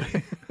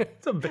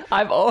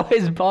I've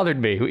always bothered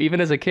me,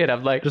 even as a kid.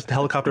 I'm like, just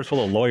helicopters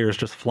full of lawyers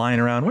just flying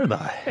around. Where the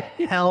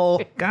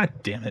hell? God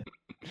damn it.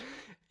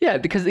 Yeah,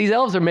 because these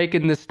elves are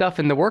making this stuff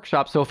in the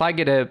workshop. So if I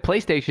get a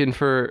PlayStation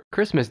for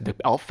Christmas, the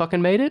elf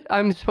fucking made it,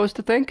 I'm supposed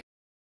to think?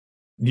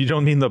 You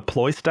don't mean the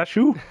ploy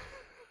statue?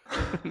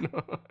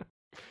 No.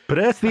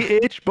 Press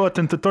the H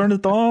button to turn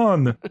it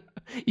on.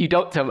 You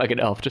don't sound like an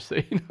elf, just so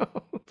you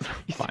know.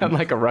 You sound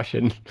like a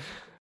Russian.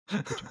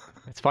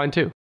 It's fine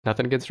too.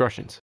 Nothing against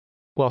Russians.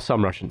 Well,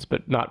 some Russians,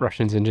 but not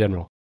Russians in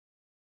general.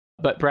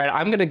 But Brad,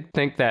 I'm going to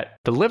think that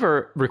the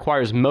liver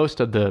requires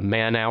most of the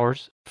man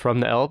hours from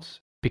the elves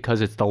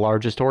because it's the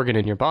largest organ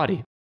in your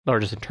body,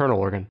 largest internal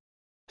organ.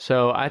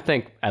 So I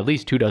think at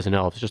least 24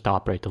 elves just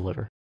operate the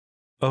liver.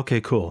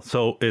 Okay, cool.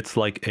 So it's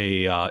like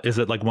is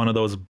it like one of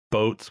those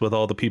boats with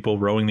all the people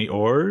rowing the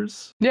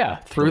oars? Yeah,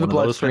 through the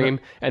bloodstream,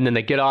 and then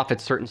they get off at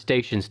certain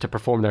stations to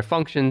perform their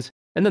functions,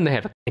 and then they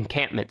have an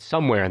encampment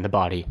somewhere in the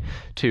body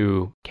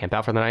to camp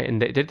out for the night, and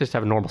they just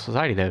have a normal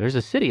society there. There's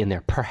a city in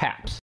there,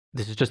 perhaps.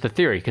 This is just a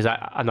theory, because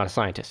I'm not a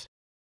scientist.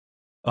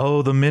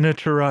 Oh, the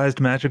miniaturized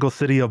magical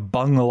city of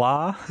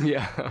Bangla?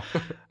 Yeah.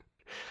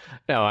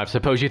 No, I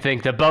suppose you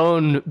think the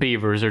bone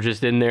beavers are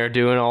just in there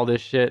doing all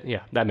this shit.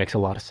 Yeah, that makes a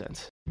lot of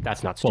sense.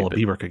 That's not stupid. Well, a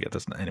beaver could get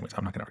this. Anyways,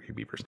 I'm not going to argue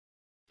beavers.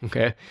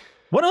 Okay.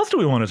 What else do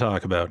we want to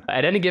talk about?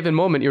 At any given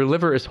moment, your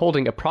liver is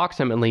holding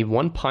approximately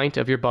 1 pint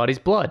of your body's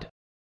blood.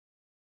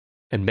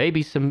 And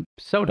maybe some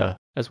soda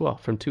as well,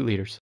 from 2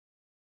 liters.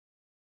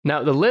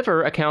 Now, the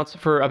liver accounts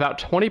for about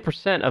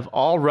 20% of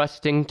all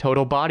resting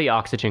total body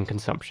oxygen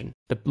consumption.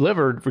 The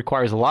liver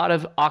requires a lot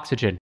of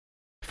oxygen,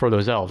 for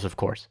those elves, of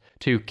course,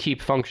 to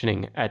keep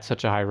functioning at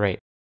such a high rate.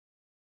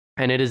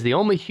 And it is the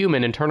only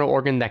human internal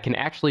organ that can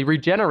actually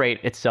regenerate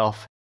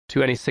itself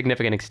to any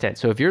significant extent.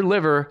 So if your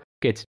liver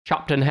gets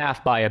chopped in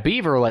half by a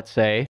beaver, let's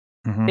say,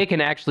 it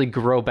can actually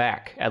grow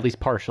back, at least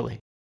partially.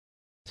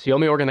 It's the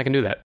only organ that can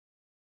do that.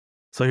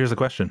 So here's the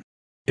question.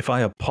 If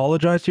I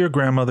apologize to your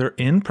grandmother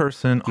in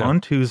person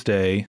on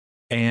Tuesday,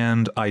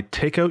 and I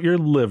take out your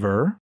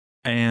liver,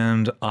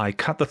 and I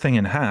cut the thing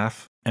in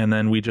half, and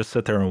then we just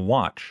sit there and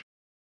watch,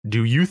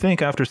 do you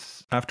think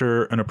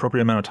after an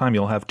appropriate amount of time,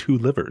 you'll have 2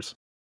 livers?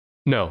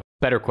 No.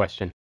 Better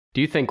question.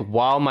 Do you think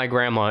while my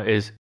grandma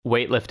is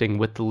weightlifting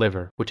with the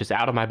liver, which is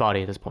out of my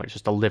body at this point, it's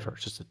just a liver,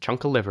 it's just a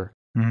chunk of liver,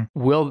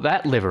 will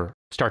that liver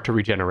start to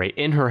regenerate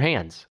in her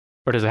hands?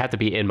 Or does it have to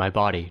be in my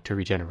body to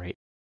regenerate?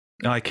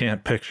 I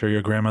can't picture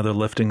your grandmother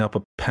lifting up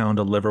a pound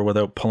of liver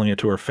without pulling it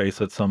to her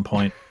face at some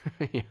point.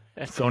 Yeah.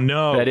 So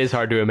no. That is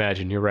hard to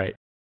imagine. You're right.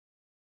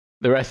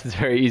 The rest is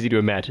very easy to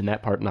imagine.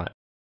 That part not.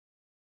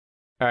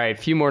 All right,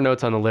 a few more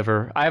notes on the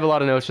liver. I have a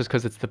lot of notes just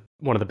because it's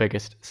one of the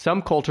biggest.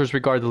 Some cultures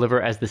regard the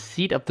liver as the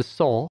seat of the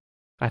soul.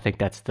 I think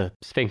that's the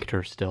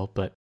sphincter still,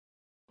 but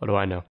what do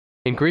I know?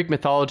 In Greek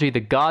mythology, the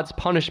gods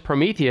punished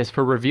Prometheus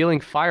for revealing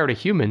fire to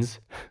humans.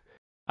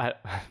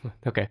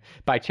 Okay.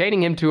 By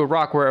chaining him to a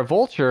rock where a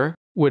vulture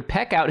would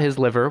peck out his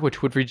liver,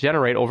 which would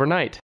regenerate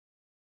overnight.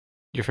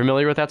 You're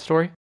familiar with that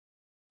story?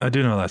 I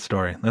do know that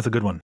story. That's a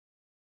good one.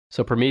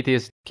 So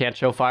Prometheus can't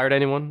show fire to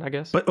anyone, I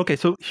guess? But okay,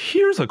 so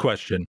here's a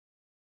question.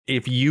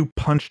 If you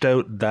punched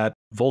out that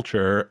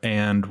vulture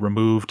and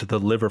removed the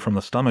liver from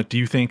the stomach, do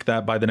you think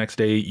that by the next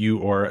day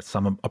or at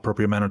some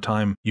appropriate amount of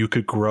time, you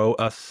could grow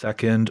a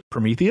second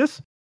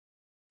Prometheus?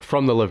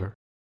 From the liver.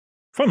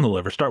 From the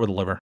liver. Start with the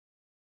liver.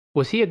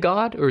 Was he a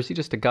god or is he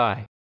just a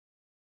guy?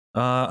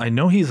 I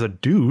know he's a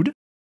dude.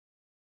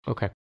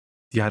 Okay.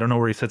 Yeah, I don't know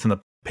where he sits in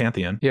the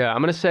pantheon. Yeah,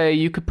 I'm going to say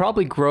you could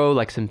probably grow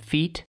like some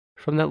feet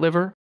from that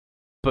liver,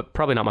 but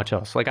probably not much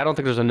else. Like, I don't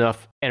think there's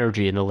enough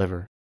energy in the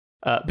liver.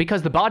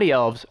 Because the body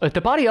elves, if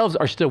the body elves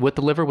are still with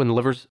the liver when the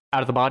liver's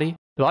out of the body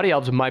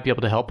elves might be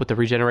able to help with the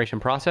regeneration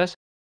process.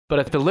 But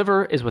if the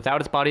liver is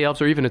without its body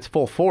elves, or even its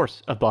full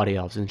force of body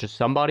elves and just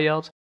some body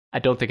elves, I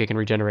don't think it can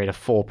regenerate a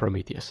full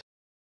Prometheus.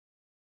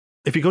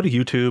 If you go to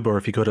YouTube or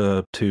if you go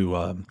to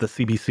the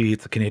CBC,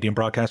 it's the Canadian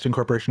Broadcasting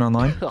Corporation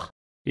online.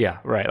 Yeah,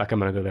 right. Like I'm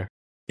going to go there.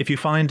 If you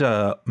find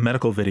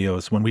medical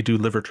videos, when we do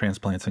liver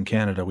transplants in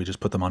Canada, we just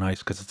put them on ice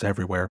because it's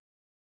everywhere.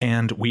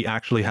 And we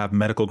actually have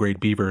medical grade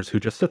beavers who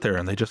just sit there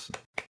and they just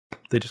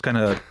kind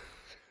of,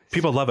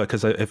 people love it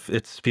because if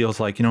it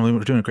feels like, we're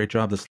doing a great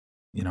job, this,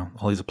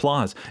 all these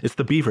applause. It's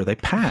the beaver. They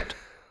pat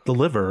the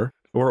liver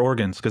or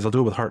organs because they'll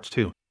do it with hearts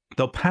too.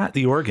 They'll pat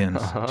the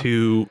organs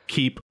to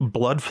keep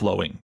blood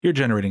flowing. You're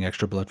generating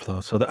extra blood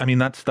flow. So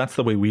that's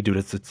the way we do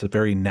it. It's a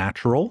very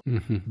natural.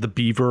 The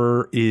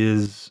beaver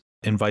is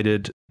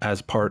invited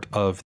as part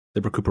of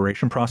the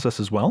recuperation process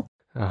as well.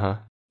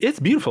 It's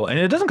beautiful and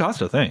it doesn't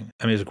cost a thing.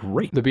 It's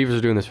great. The beavers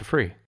are doing this for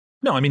free.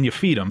 No, you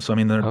feed them. So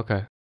they're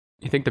okay.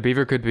 You think the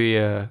beaver could be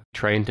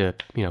trained to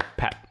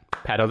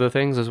pat other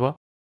things as well?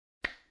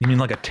 You mean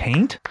like a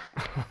taint?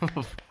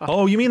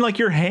 Oh, you mean like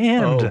your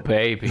hand? Oh,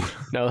 baby.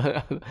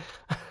 No.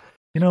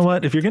 You know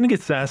what? If you're going to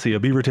get sassy, a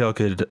beaver tail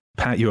could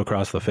pat you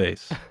across the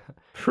face.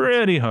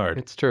 Pretty hard.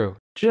 It's true.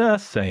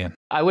 Just saying.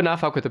 I would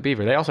not fuck with a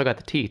beaver. They also got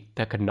the teeth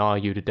that could gnaw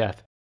you to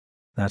death.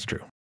 That's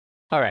true.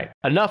 All right.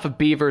 Enough of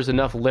beavers,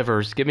 enough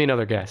livers. Give me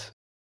another guess.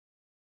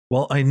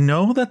 Well, I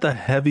know that the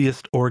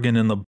heaviest organ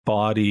in the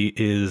body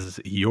is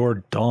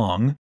your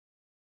dong.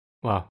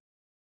 Wow.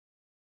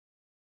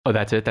 Oh,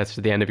 that's it? That's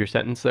the end of your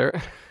sentence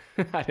there?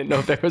 I didn't know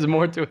if there was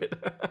more to it.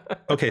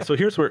 Okay, so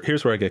here's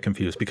where I get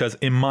confused, because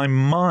in my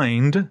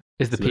mind...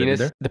 Is the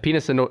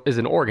penis is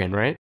an organ,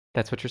 right?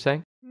 That's what you're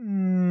saying?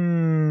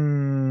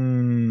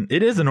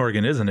 It is an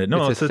organ, isn't it?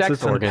 No, it's an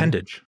organ.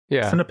 appendage.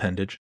 Yeah. It's an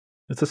appendage.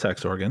 It's a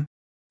sex organ.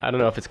 I don't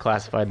know if it's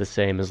classified the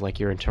same as like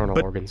your internal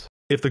organs.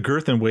 If the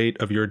girth and weight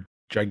of your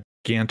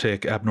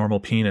gigantic abnormal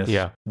penis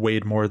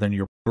weighed more than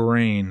your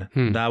brain,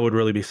 that would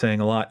really be saying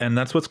a lot. And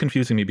that's what's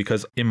confusing me,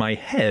 because in my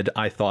head,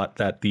 I thought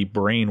that the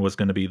brain was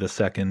going to be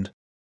the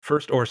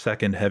first or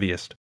second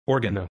heaviest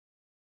organ. No.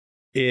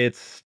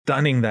 It's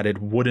stunning that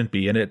it wouldn't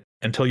be in it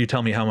until you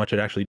tell me how much it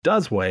actually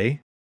does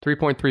weigh.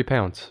 3.3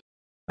 pounds.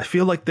 I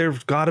feel like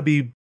there's got to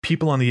be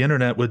people on the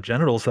internet with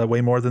genitals that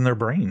weigh more than their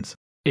brains.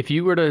 If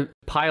you were to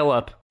pile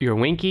up your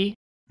winky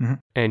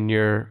and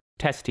your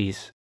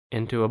testes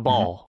into a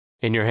ball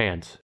in your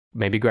hands,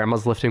 maybe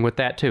grandma's lifting with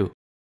that too,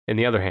 in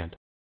the other hand.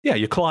 Yeah,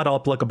 you claw it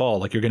up like a ball,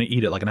 like you're going to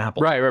eat it like an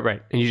apple.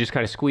 Right. And you just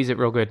kind of squeeze it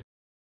real good.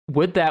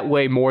 Would that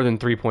weigh more than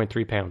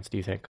 3.3 pounds, do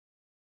you think?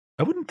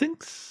 I wouldn't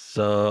think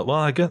so. Well,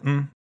 I get...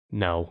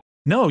 No.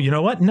 No, you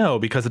know what? No,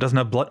 because it doesn't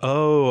have blood.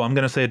 Oh, I'm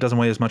going to say it doesn't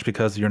weigh as much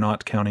because you're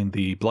not counting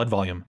the blood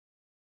volume.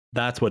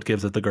 That's what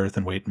gives it the girth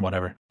and weight and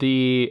whatever.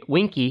 The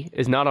winky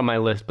is not on my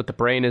list, but the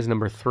brain is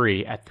number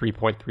 3 at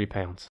 3.3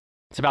 pounds.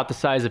 It's about the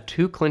size of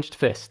 2 clenched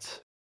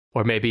fists,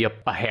 or maybe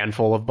a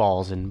handful of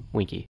balls in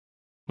winky,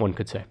 one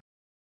could say.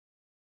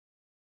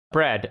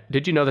 Brad,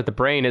 did you know that the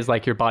brain is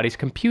like your body's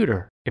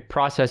computer? It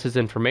processes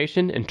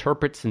information,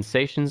 interprets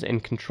sensations,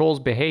 and controls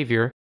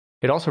behavior.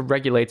 It also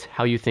regulates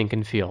how you think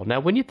and feel.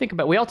 Now, when you think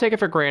about it, we all take it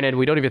for granted.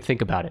 We don't even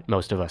think about it,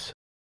 most of us.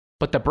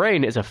 But the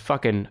brain is a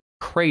fucking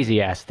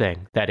crazy-ass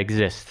thing that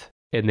exists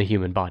in the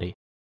human body.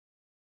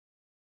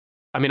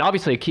 I mean,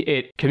 obviously,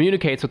 it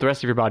communicates with the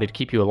rest of your body to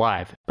keep you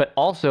alive, but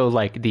also,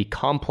 like, the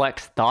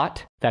complex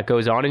thought that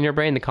goes on in your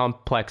brain, the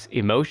complex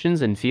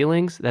emotions and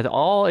feelings, that's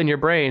all in your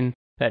brain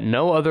that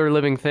no other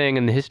living thing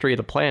in the history of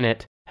the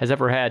planet has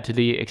ever had to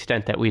the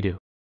extent that we do.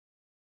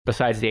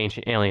 Besides the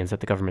ancient aliens that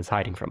the government's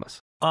hiding from us.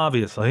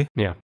 Obviously.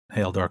 Yeah.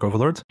 Hail, Dark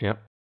Overlords.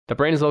 Yep. The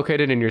brain is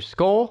located in your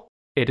skull.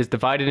 It is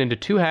divided into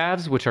 2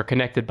 halves, which are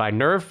connected by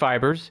nerve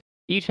fibers.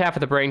 Each half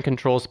of the brain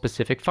controls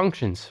specific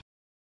functions.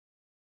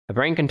 The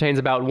brain contains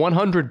about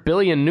 100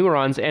 billion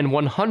neurons and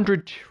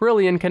 100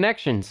 trillion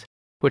connections,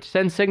 which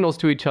send signals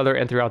to each other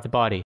and throughout the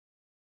body.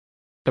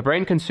 The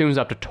brain consumes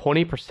up to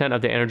 20%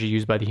 of the energy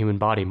used by the human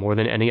body, more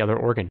than any other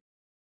organ.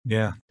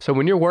 Yeah. So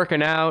when you're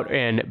working out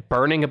and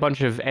burning a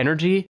bunch of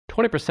energy,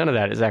 20% of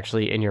that is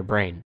actually in your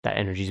brain. That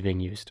energy is being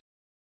used.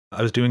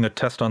 I was doing a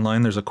test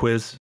online. There's a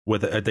quiz where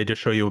they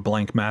just show you a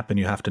blank map and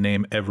you have to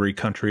name every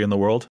country in the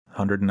world,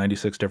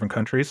 196 different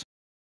countries.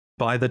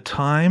 By the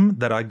time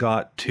that I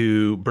got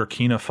to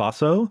Burkina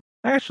Faso,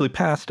 I actually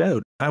passed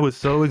out. I was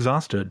so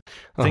exhausted,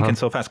 thinking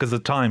so fast, because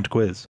it's a timed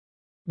quiz.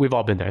 We've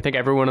all been there. I think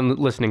everyone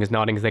listening is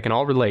nodding because they can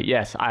all relate.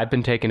 Yes, I've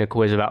been taking a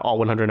quiz about all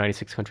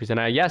 196 countries.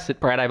 And yes,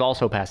 Brad, I've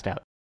also passed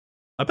out.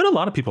 I bet a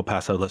lot of people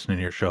pass out listening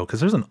to your show because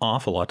there's an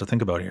awful lot to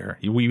think about here.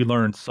 We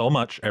learn so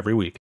much every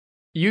week.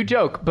 You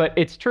joke, but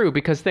it's true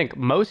because think,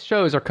 most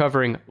shows are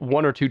covering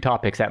 1 or 2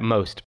 topics at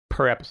most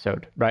per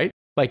episode, right?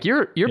 Like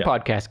your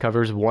podcast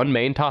covers 1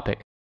 main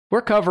topic.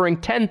 We're covering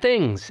 10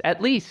 things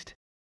at least.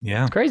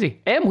 Yeah. It's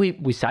crazy. And we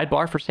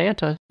sidebar for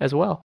Santa as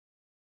well.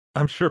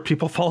 I'm sure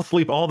people fall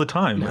asleep all the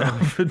time. No.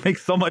 It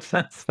makes so much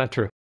sense. It's not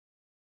true.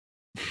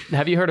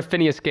 Have you heard of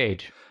Phineas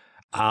Gage?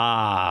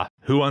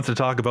 Who wants to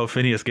talk about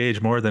Phineas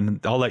Gage more than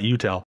I'll let you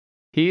tell?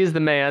 He is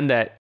the man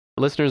that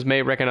listeners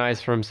may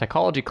recognize from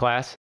psychology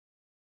class.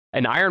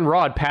 An iron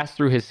rod passed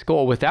through his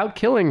skull without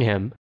killing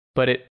him,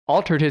 but it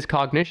altered his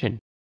cognition.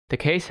 The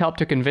case helped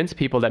to convince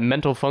people that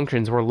mental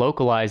functions were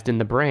localized in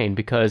the brain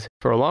because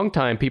for a long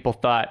time people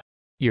thought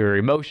your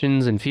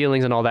emotions and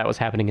feelings and all that was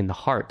happening in the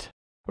heart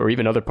or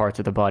even other parts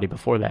of the body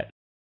before that.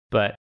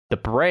 But the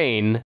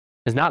brain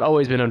has not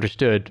always been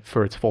understood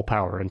for its full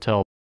power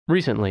until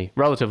recently,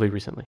 relatively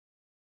recently.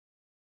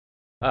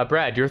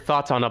 Brad, your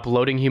thoughts on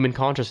uploading human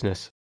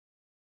consciousness?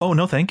 Oh,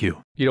 no, thank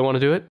you. You don't want to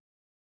do it?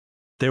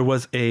 There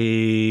was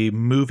a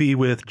movie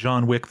with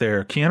John Wick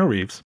there, Keanu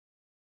Reeves.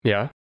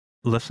 Yeah.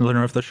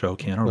 Listener of the show,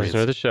 Keanu Reeves.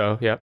 Listener of the show,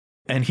 yeah.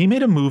 And he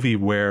made a movie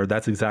where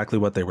that's exactly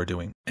what they were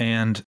doing.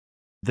 And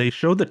they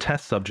showed the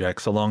test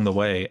subjects along the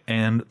way.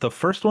 And the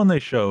first one they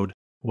showed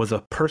was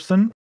a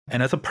person.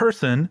 And as a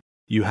person,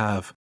 you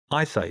have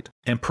eyesight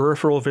and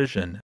peripheral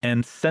vision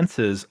and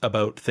senses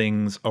about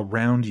things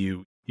around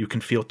you. You can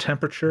feel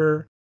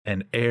temperature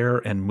and air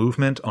and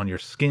movement on your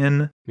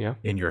skin,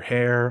 in your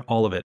hair,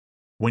 all of it.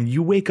 When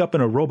you wake up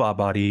in a robot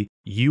body,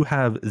 you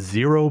have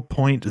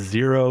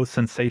 0.0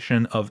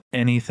 sensation of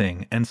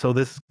anything. And so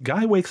this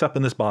guy wakes up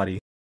in this body,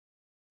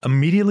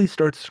 immediately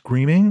starts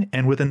screaming,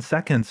 and within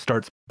seconds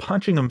starts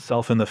punching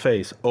himself in the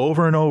face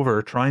over and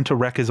over, trying to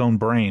wreck his own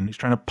brain. He's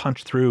trying to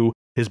punch through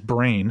his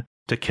brain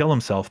to kill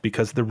himself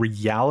because the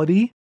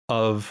reality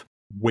of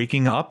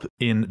waking up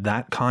in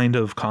that kind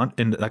of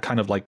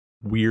like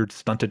weird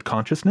stunted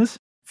consciousness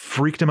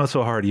freaked him out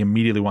so hard he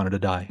immediately wanted to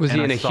die. Was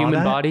he in a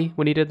human body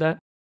when he did that?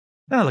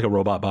 Like a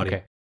robot body.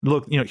 Okay.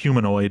 Look,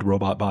 humanoid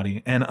robot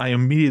body. And I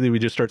immediately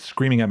would just start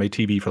screaming at my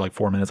TV for like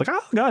 4 minutes, like,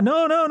 oh God,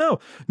 no, no, no,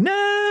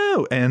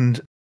 no.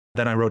 And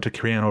then I wrote to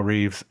Keanu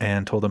Reeves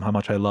and told him how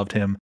much I loved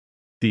him,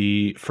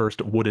 the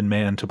first wooden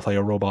man to play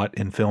a robot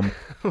in film.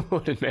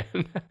 Wooden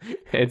man.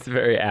 It's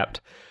very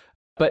apt.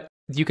 But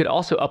you could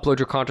also upload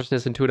your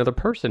consciousness into another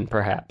person,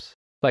 perhaps.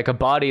 Like a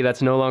body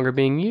that's no longer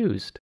being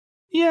used.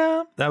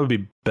 Yeah, that would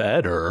be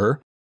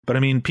better. But I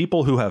mean,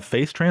 people who have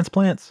face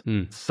transplants,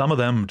 some of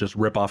them just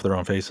rip off their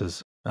own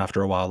faces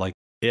after a while. Like,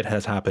 it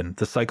has happened.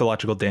 The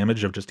psychological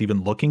damage of just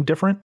even looking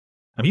different.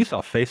 I mean, you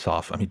saw Face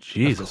Off. I mean,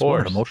 Jesus,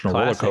 what an emotional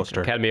roller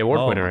coaster. Academy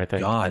Award winner, I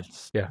think. God,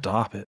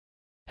 stop it.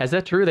 Is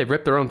that true? They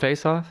ripped their own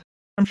face off?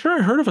 I'm sure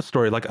I heard of a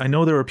story. Like, I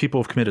know there were people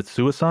who've committed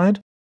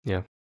suicide.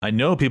 Yeah. I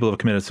know people have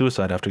committed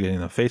suicide after getting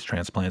the face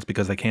transplants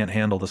because they can't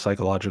handle the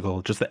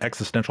psychological, just the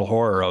existential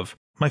horror of,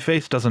 my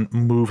face doesn't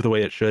move the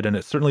way it should, and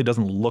it certainly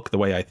doesn't look the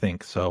way I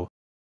think, so...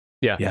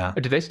 Yeah.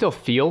 Do they still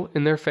feel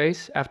in their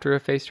face after a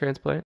face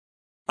transplant?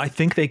 I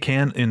think they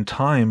can in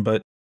time,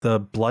 but the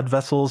blood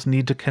vessels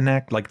need to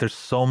connect. Like, there's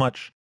so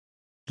much,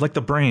 like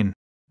the brain,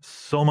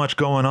 so much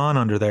going on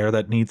under there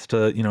that needs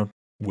to,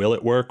 will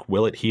it work?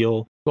 Will it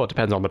heal? Well, it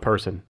depends on the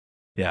person.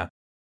 Yeah.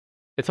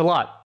 It's a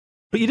lot.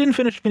 But you didn't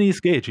finish Phineas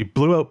Gage. He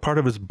blew out part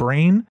of his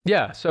brain.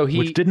 Yeah, so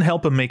which didn't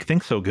help him make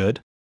Think So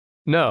Good.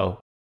 No.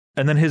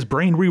 And then his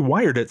brain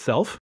rewired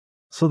itself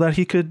so that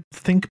he could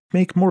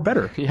make more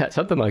better. Yeah,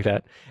 something like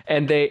that.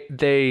 And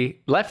they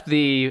left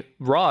the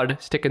rod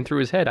sticking through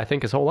his head, I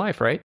think, his whole life,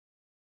 right?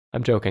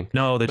 I'm joking.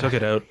 No, they took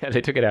it out. Yeah,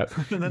 they took it out.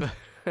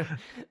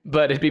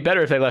 But it'd be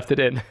better if they left it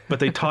in.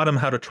 But they taught him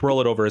how to twirl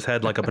it over his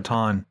head like a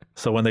baton.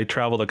 So when they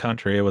travel the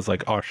country, it was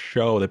like our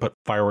show. They put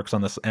fireworks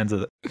on the ends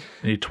of it,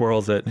 and he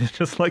twirls it. And it's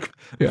just like,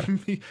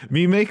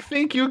 me make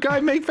think you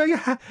guy make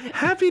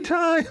happy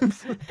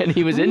times. And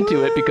he was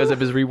into it because of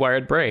his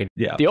rewired brain.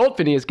 Yeah. The old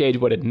Phineas Gage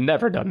would have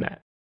never done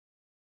that.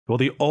 Well,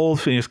 the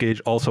old Phineas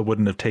Gage also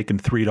wouldn't have taken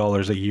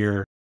 $3 a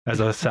year as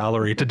a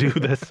salary to do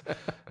this.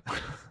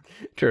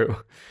 True.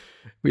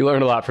 We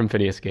learned a lot from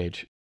Phineas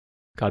Gage.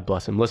 God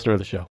bless him. Listener of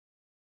the show.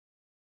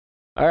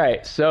 All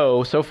right.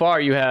 So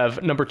far you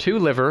have number 2,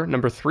 liver,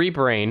 number 3,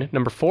 brain,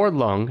 number 4,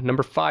 lung,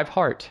 number 5,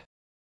 heart.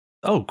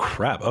 Oh,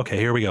 crap. Okay,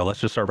 here we go. Let's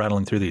just start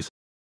rattling through these.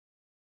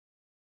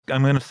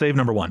 I'm going to save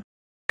number 1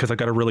 because I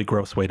got a really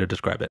gross way to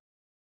describe it.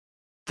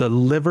 The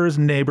liver's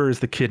neighbor is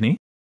the kidney.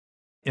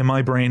 In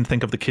my brain,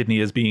 think of the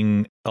kidney as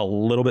being a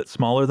little bit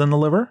smaller than the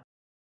liver.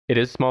 It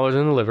is smaller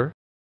than the liver.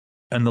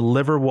 And the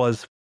liver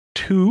was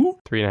 2.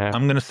 3.5.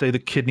 I'm going to say the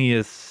kidney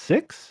is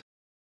 6.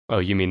 Oh,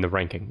 you mean the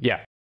ranking?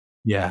 Yeah.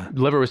 Yeah.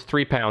 Liver was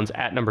 3 pounds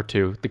at number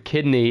 2. The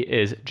kidney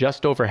is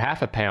just over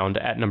half a pound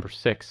at number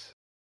 6.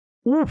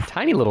 Oof.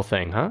 Tiny little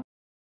thing, huh?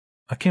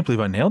 I can't believe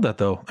I nailed that,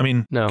 though. I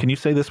mean, no. Can you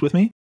say this with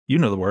me? You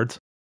know the words.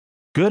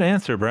 Good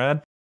answer,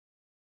 Brad.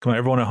 Come on,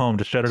 everyone at home,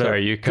 just shout it out.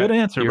 Sorry, good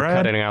answer, you're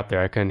Brad. Cutting out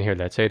there. I couldn't hear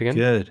that. Say it again.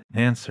 Good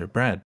answer,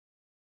 Brad.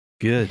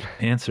 Good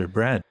answer,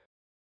 Brad.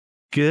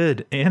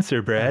 Good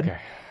answer, Brad. Okay.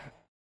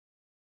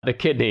 The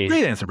kidneys.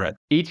 Great answer, Brad.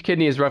 Each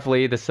kidney is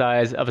roughly the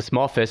size of a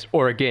small fist,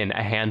 or again,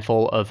 a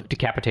handful of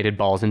decapitated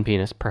balls and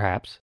penis,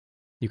 perhaps.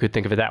 You could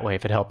think of it that way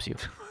if it helps you.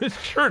 It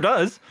sure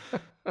does.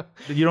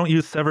 You don't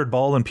use severed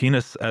ball and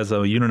penis as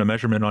a unit of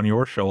measurement on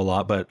your show a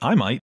lot, but I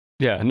might.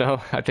 Yeah,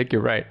 no, I think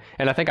you're right.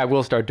 And I think I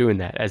will start doing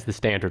that as the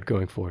standard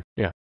going forward.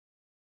 Yeah.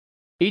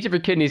 Each of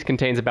your kidneys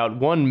contains about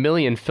 1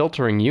 million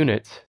filtering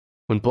units.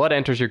 When blood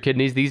enters your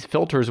kidneys, these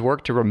filters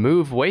work to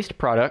remove waste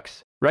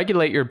products,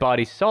 regulate your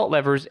body's salt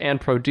levels,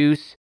 and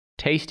produce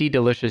tasty,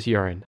 delicious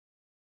urine.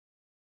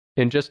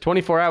 In just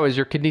 24 hours,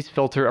 your kidneys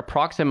filter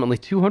approximately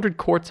 200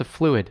 quarts of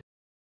fluid.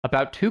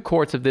 About 2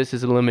 quarts of this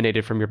is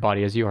eliminated from your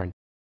body as urine.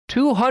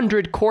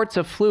 200 quarts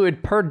of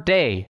fluid per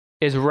day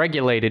is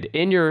regulated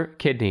in your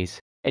kidneys,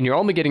 and you're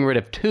only getting rid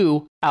of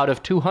 2 out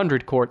of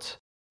 200 quarts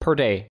per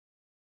day.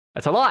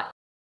 That's a lot.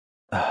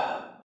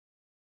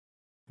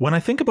 When I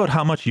think about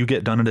how much you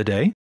get done in a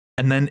day,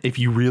 and then if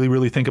you really,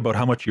 really think about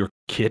how much your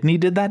kidney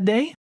did that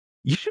day,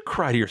 you should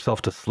cry to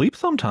yourself to sleep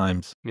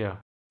sometimes. Yeah.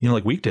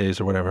 Like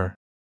weekdays or whatever.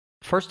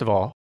 First of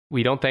all,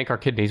 we don't thank our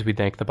kidneys, we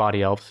thank the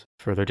body elves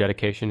for their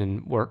dedication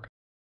and work.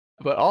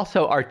 But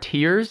also our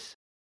tears,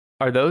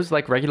 are those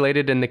like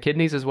regulated in the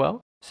kidneys as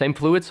well? Same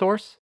fluid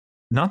source?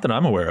 Not that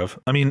I'm aware of.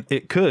 I mean,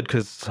 it could,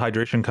 because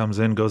hydration comes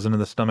in, goes into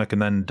the stomach,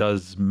 and then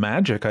does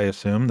magic, I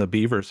assume. The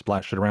beavers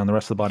splash it around the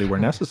rest of the body where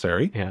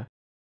necessary. Yeah.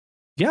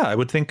 Yeah, I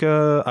would think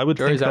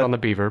Jury's out on the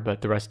beaver,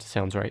 but the rest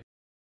sounds right.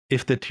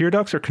 If the tear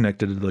ducts are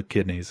connected to the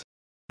kidneys,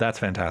 that's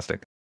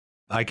fantastic.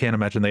 I can't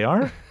imagine they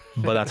are,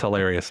 But that's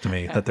hilarious to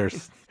me that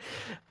there's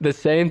The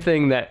same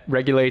thing that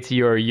regulates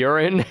your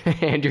urine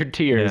and your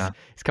tears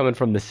is coming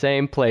from the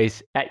same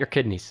place at your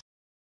kidneys.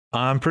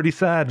 I'm pretty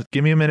sad.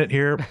 Give me a minute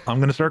here. I'm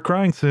going to start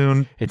crying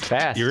soon. It's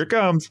fast. Here it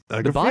comes.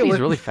 The body's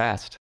really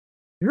fast.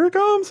 Here it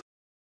comes.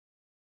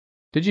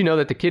 Did you know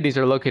that the kidneys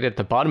are located at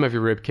the bottom of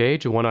your rib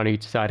cage, one on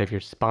each side of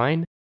your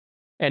spine?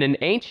 And in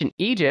ancient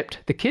Egypt,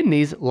 the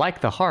kidneys, like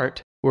the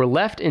heart, were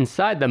left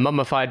inside the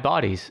mummified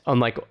bodies,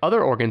 unlike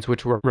other organs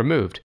which were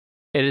removed.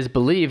 It is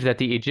believed that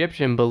the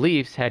Egyptian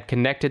beliefs had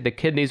connected the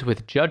kidneys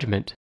with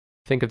judgment.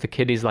 Think of the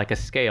kidneys like a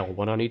scale,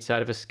 one on each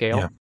side of a scale.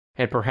 Yeah.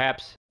 And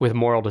perhaps with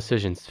moral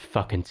decisions.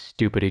 Fucking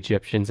stupid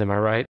Egyptians, am I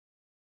right?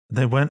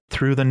 They went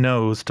through the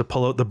nose to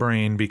pull out the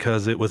brain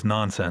because it was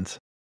nonsense.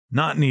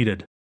 Not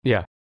needed.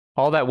 Yeah.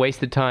 All that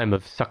wasted time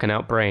of sucking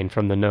out brain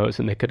from the nose,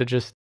 and they could have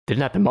just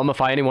didn't have to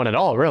mummify anyone at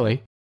all,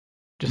 really.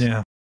 Just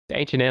the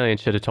ancient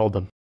aliens should have told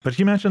them. But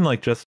you mentioned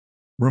like just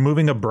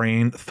removing a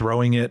brain,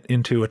 throwing it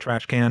into a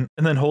trash can,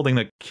 and then holding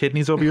the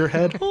kidneys over your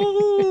head.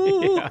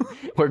 Yeah.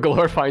 We're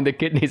glorifying the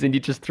kidneys, and you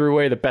just threw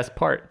away the best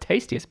part,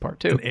 tastiest part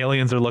too. And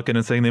aliens are looking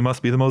and saying they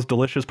must be the most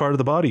delicious part of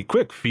the body.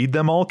 Quick, feed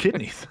them all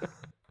kidneys.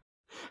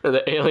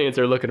 The aliens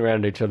are looking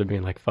around at each other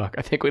being like, fuck,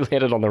 I think we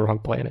landed on the wrong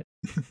planet.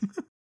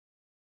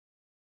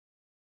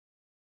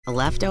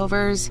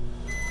 Leftovers,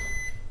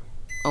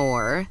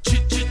 or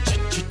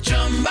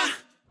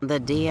the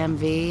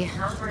DMV,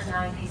 Number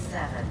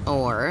 97.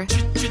 or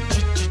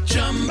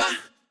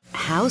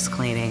house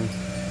cleaning,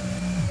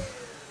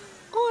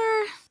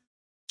 or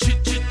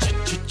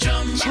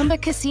Chumba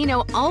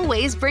Casino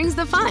always brings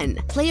the fun.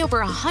 Play over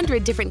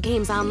 100 different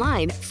games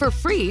online for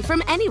free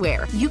from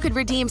anywhere. You could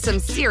redeem some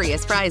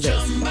serious prizes.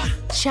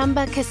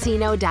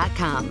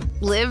 ChumbaCasino.com.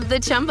 Live the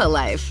Chumba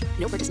life.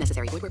 No purchase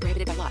necessary. Void where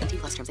prohibited by law.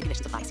 18+ terms and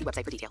conditions apply. See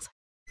website for details.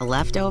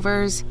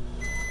 Leftovers,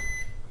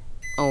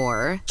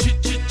 or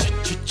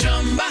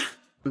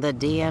the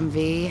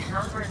DMV,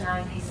 Number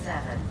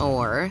 97.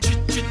 or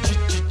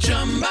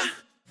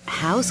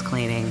house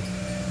cleaning,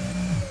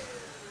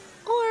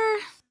 or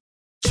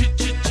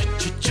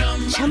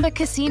Chumba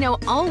Casino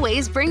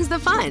always brings the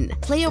fun.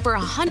 Play over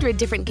 100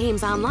 different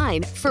games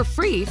online for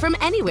free from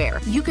anywhere.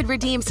 You could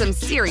redeem some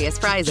serious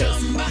prizes.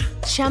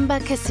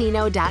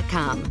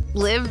 ChumbaCasino.com.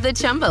 Live the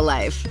Chumba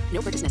life.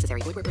 No purchase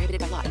necessary. Void where prohibited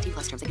by law. 18+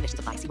 terms and conditions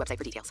apply. See website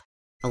for details.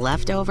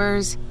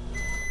 Leftovers,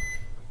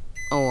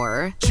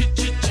 or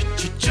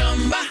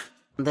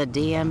the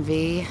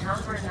DMV,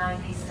 Number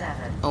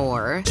 97.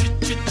 or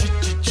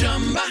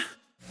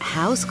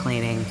house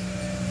cleaning,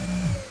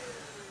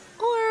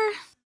 or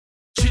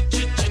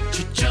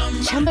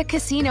Chumba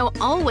Casino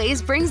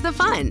always brings the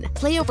fun.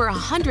 Play over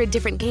 100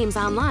 different games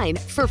online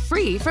for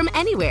free from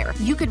anywhere.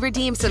 You could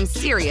redeem some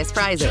serious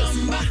prizes.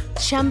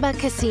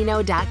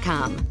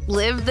 ChumbaCasino.com.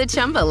 Live the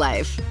Chumba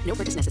life. No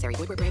purchase necessary.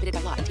 Void where prohibited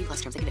by law. 18+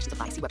 terms and conditions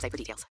apply. See website for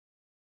details.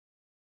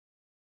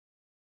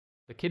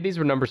 The kidneys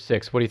were number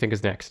 6. What do you think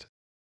is next?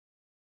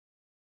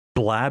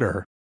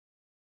 Bladder.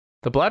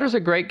 The bladder's a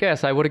great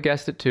guess. I would have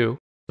guessed it too,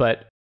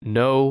 but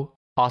no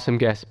awesome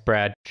guess,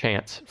 Brad,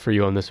 chance for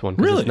you on this one.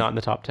 Really? It's not in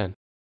the top 10.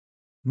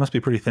 Must be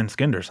pretty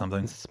thin-skinned or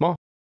something. It's small.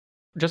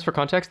 Just for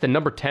context, the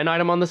number 10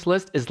 item on this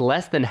list is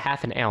less than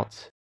half an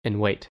ounce in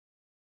weight.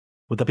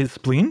 Would that be the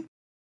spleen?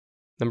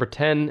 Number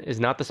 10 is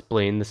not the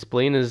spleen. The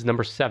spleen is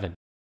number 7.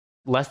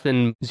 Less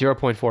than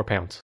 0.4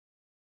 pounds.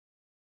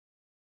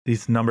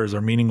 These numbers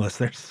are meaningless.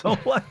 They're so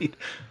light.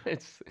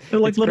 They're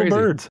like it's little crazy.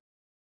 birds.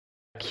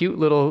 Cute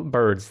little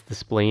birds, the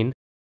spleen.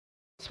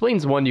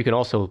 Spleen's one you can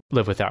also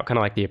live without, kind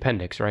of like the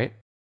appendix, right?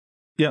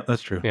 Yeah,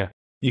 that's true. Yeah.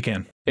 You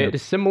can. It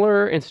is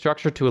similar in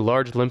structure to a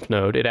large lymph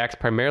node. It acts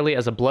primarily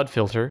as a blood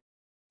filter.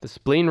 The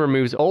spleen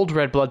removes old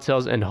red blood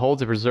cells and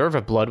holds a reserve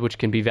of blood, which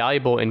can be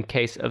valuable in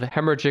case of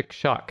hemorrhagic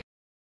shock.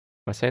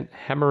 Am I saying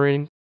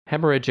hemorrhagic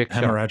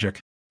shock? Hemorrhagic.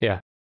 Yeah.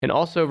 And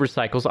also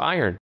recycles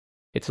iron.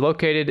 It's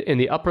located in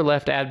the upper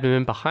left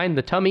abdomen behind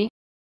the tummy.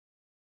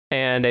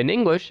 And in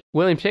English,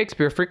 William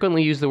Shakespeare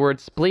frequently used the word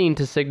spleen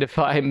to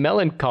signify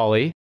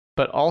melancholy,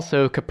 but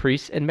also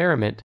caprice and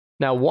merriment.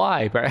 Now,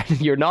 why, Brad?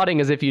 You're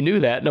nodding as if you knew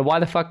that. Now, why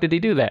the fuck did he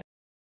do that?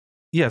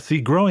 Yeah, see,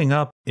 growing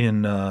up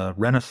in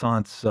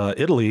Renaissance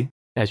Italy,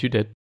 As you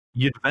did.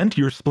 you'd vent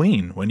your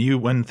spleen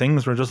when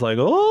things were just like,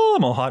 oh,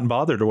 I'm all hot and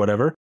bothered or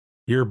whatever.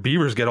 Your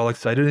beavers get all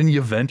excited and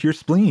you vent your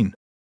spleen.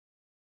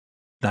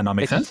 That not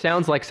make It sense? just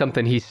sounds like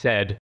something he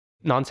said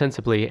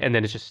nonsensibly, and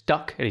then it just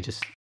stuck, and he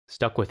just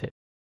stuck with it.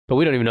 But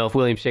we don't even know if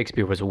William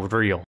Shakespeare was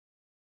real.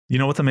 You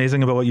know what's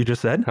amazing about what you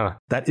just said? Huh.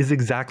 That is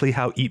exactly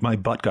how Eat My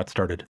Butt got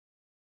started.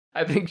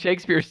 I think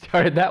Shakespeare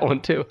started that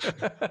one too.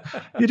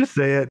 You just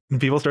say it,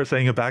 and people start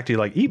saying it back to you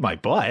like, eat my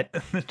butt.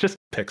 It just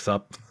picks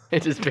up.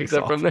 It just picks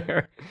up from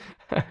there.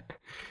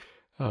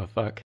 Oh,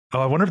 fuck. Oh,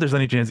 I wonder if there's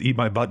any chance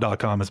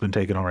eatmybutt.com has been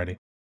taken already.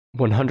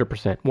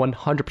 100%.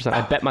 100%.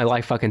 I bet my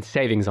life fucking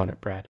savings on it,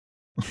 Brad.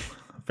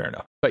 Fair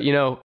enough. But you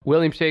know,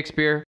 William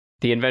Shakespeare,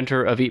 the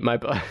inventor of Eat My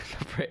Butt,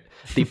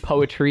 the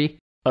poetry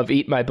of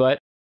Eat My Butt,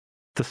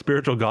 The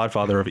spiritual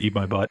godfather of Eat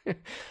My Butt.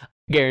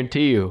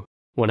 guarantee you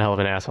one hell of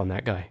an ass on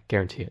that guy.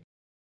 Guarantee it.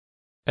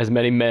 as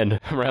many men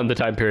around the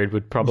time period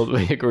would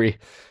probably agree.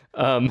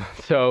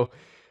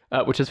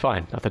 Which is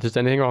fine. Not that there's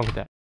anything wrong with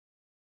that.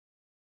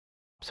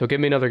 So give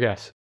me another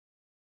guess.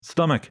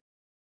 Stomach.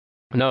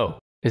 No.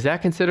 Is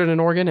that considered an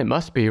organ? It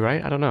must be,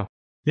 right? I don't know.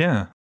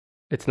 Yeah.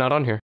 It's not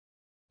on here.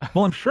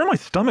 Well, I'm sure my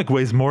stomach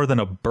weighs more than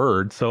a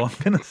bird, so I'm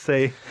going to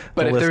say.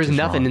 But if there's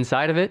nothing wrong.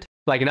 inside of it,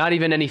 like not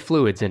even any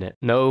fluids in it,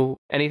 no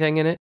anything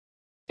in it,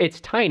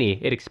 it's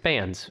tiny. It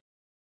expands.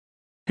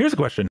 Here's a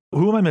question.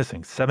 Who am I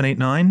missing? 7, 8,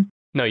 9?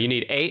 No, you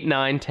need 8,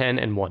 9, 10,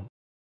 and 1.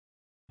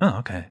 Oh,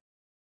 okay.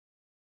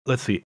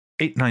 Let's see.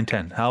 8, 9,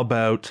 10. How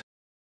about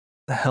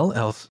the hell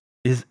else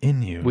is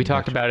in you? We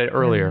talked about it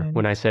earlier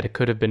when I said it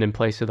could have been in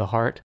place of the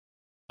heart.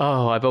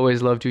 Oh, I've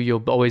always loved you.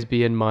 You'll always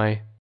be in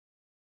my...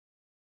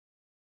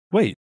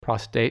 Wait.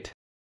 Prostate.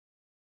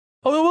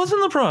 Oh, it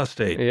wasn't the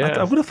prostate. Yes.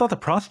 I would have thought the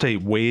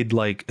prostate weighed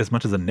like as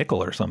much as a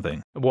nickel or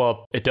something.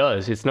 Well, it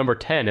does. It's number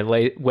 10.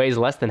 It weighs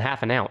less than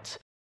half an ounce.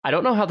 I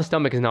don't know how the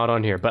stomach is not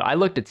on here, but I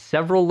looked at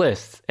several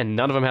lists and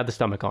none of them had the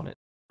stomach on it.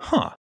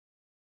 Huh.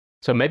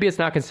 So maybe it's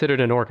not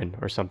considered an organ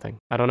or something.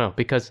 I don't know,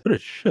 because... But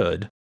it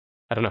should.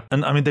 I don't know.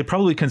 And I mean, they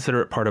probably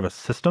consider it part of a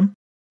system.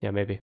 Yeah,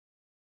 maybe.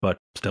 But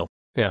still.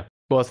 Yeah.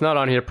 Well, it's not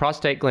on here.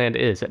 Prostate gland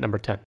is at number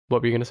 10.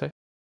 What were you going to say?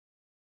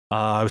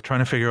 I was trying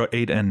to figure out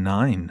 8 and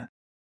 9.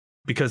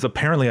 Because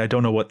apparently I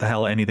don't know what the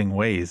hell anything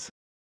weighs.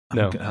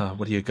 No.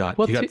 What do you got?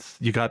 Well,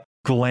 you got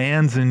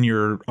glands in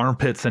your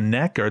armpits and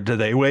neck, or do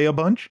they weigh a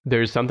bunch?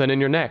 There's something in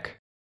your neck.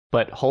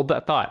 But hold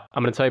that thought.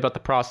 I'm going to tell you about the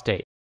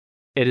prostate.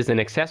 It is an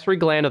accessory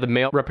gland of the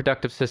male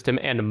reproductive system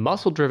and a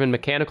muscle-driven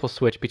mechanical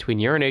switch between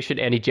urination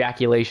and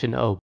ejaculation.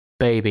 Oh,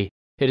 baby.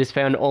 It is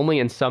found only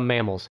in some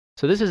mammals.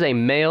 So this is a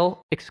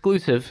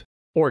male-exclusive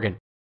organ.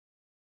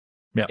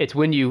 Yeah. It's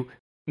when you,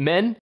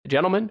 men,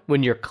 gentlemen,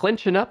 when you're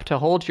clenching up to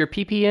hold your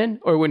pee-pee in,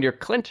 or when you're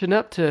clenching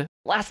up to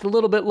last a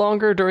little bit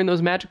longer during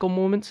those magical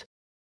moments,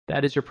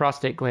 that is your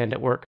prostate gland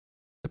at work.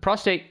 The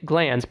prostate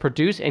glands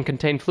produce and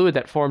contain fluid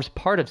that forms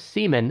part of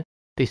semen,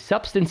 the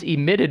substance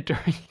emitted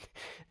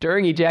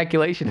during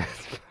ejaculation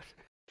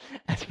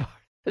as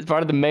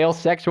part of the male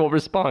sexual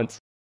response.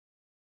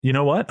 You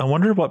know what? I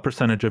wonder what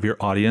percentage of your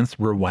audience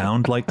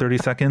rewound like 30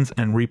 seconds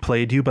and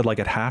replayed you, but like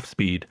at half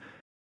speed.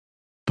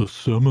 The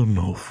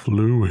seminal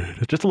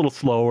fluid. Just a little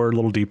slower, a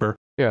little deeper.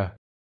 Yeah.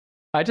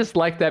 I just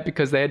like that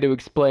because they had to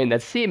explain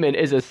that semen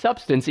is a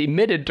substance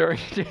emitted during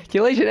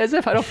ejaculation, as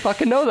if I don't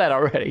fucking know that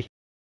already.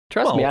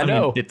 Trust me, I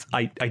know. Mean, it's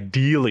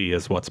ideally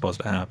is what's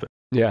supposed to happen.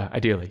 Yeah,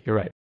 ideally. You're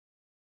right.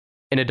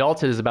 In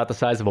adults, it is about the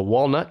size of a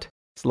walnut.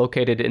 It's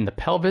located in the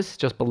pelvis,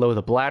 just below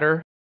the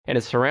bladder, and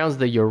it surrounds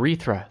the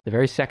urethra, the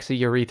very sexy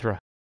urethra.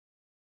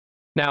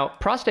 Now,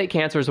 prostate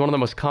cancer is one of the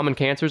most common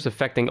cancers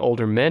affecting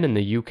older men in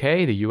the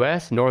UK, the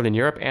US, Northern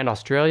Europe, and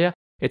Australia.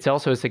 It's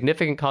also a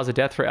significant cause of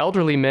death for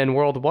elderly men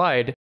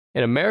worldwide.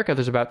 In America,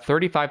 there's about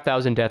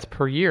 35,000 deaths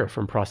per year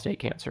from prostate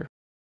cancer.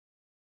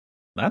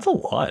 That's a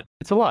lot.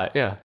 It's a lot,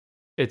 yeah.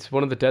 It's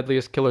one of the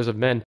deadliest killers of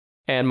men.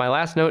 And my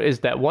last note is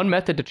that one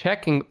method to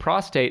checking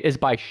prostate is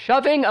by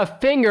shoving a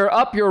finger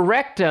up your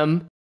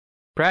rectum.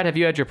 Brad, have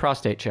you had your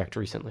prostate checked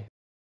recently?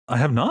 I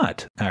have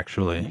not,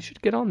 actually. You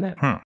should get on that.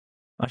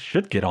 I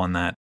should get on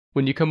that.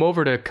 When you come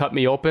over to cut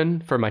me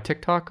open for my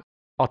TikTok,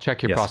 I'll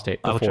check your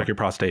prostate before. I'll check your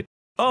prostate.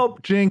 Oh,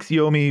 jinx,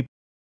 you owe me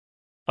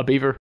a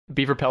beaver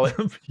pellet.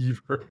 A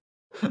beaver.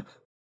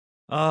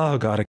 Oh,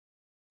 God.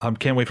 I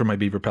can't wait for my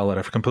beaver pellet.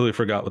 I completely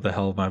forgot what the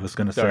hell I was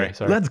going to say.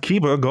 Sorry. Let's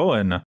keep it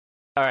going.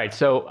 All right,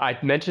 so I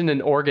mentioned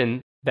an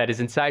organ that is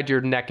inside your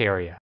neck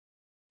area.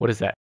 What is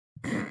that?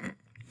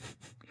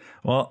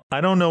 Well, I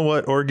don't know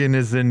what organ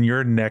is in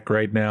your neck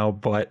right now,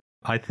 but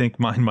I think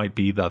mine might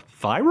be the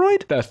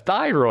thyroid? The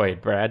thyroid,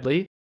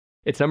 Bradley.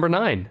 It's number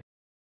 9.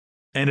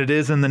 And it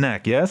is in the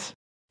neck, yes?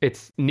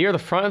 It's near the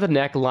front of the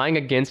neck, lying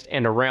against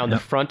and around the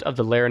front of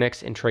the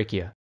larynx and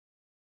trachea.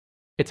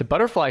 It's a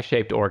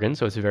butterfly-shaped organ,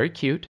 so it's very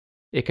cute.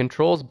 It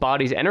controls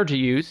body's energy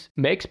use,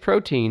 makes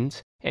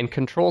proteins, and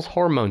controls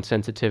hormone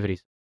sensitivities.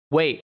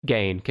 Weight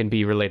gain can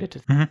be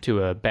related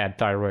to a bad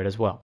thyroid as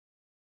well.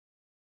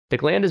 The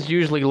gland is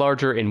usually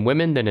larger in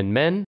women than in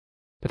men,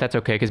 but that's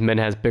okay because men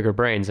has bigger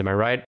brains, am I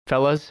right,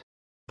 fellas?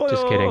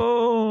 Just kidding.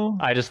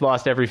 I just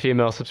lost every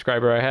female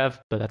subscriber I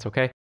have, but that's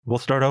okay. We'll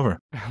start over.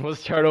 We'll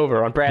start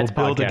over on Brad's podcast.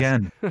 We'll build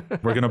again.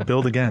 We're going to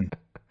build again.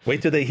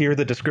 Wait till they hear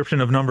the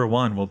description of number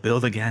 1. We'll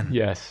build again.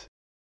 Yes.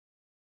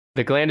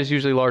 The gland is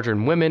usually larger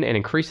in women and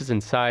increases in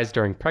size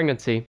during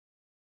pregnancy.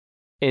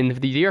 In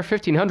the year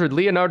 1500,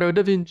 Leonardo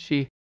da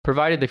Vinci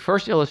provided the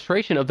first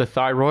illustration of the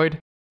thyroid,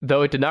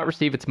 though it did not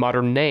receive its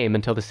modern name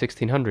until the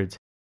 1600s.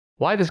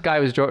 Why this guy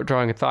was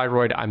drawing a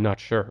thyroid, I'm not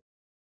sure.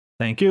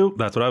 Thank you.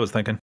 That's what I was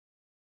thinking.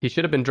 He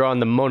should have been drawing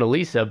the Mona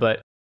Lisa,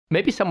 but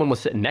maybe someone was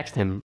sitting next to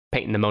him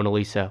painting the Mona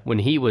Lisa when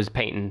he was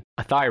painting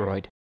a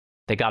thyroid.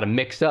 They got him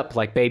mixed up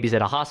like babies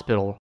at a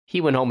hospital.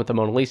 He went home with the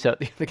Mona Lisa.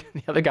 The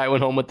other guy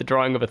went home with the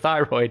drawing of a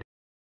thyroid.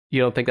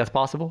 You don't think that's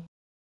possible?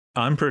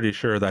 I'm pretty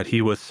sure that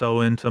he was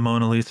so into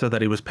Mona Lisa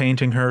that he was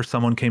painting her.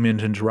 Someone came in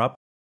to interrupt.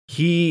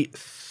 He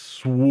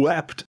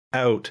swept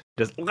out,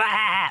 just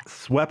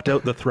swept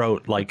out the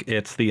throat like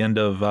it's the end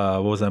of,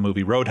 what was that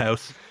movie,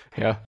 Roadhouse?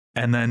 Yeah.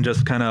 And then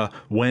just kind of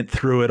went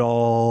through it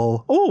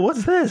all. Oh,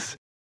 what's this?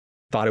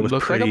 Thought it was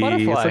Looks pretty. like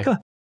a butterfly.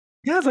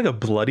 It's like a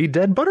bloody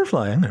dead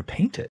butterfly. I'm going to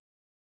paint it.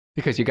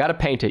 Because you got to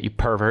paint it, you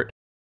pervert.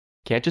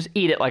 Can't just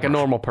eat it like a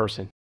normal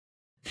person.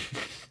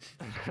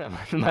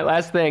 My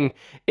last thing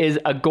is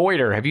a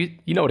goiter.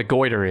 You know what a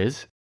goiter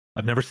is?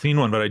 I've never seen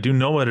one, but I do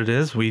know what it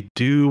is. We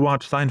do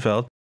watch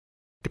Seinfeld.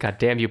 God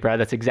damn you, Brad.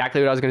 That's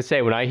exactly what I was going to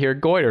say. When I hear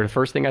goiter, the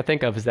first thing I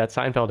think of is that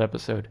Seinfeld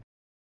episode.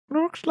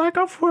 Looks like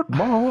a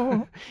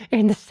football.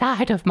 In the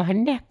side of my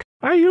neck.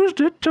 I used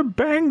it to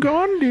bang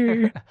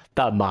Gandhi.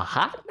 The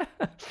Mahat?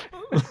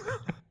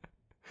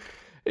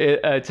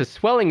 It's a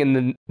swelling in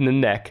the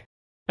neck.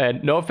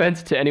 And no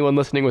offense to anyone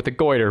listening with a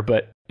goiter,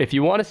 but if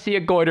you want to see a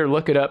goiter,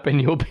 look it up and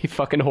you'll be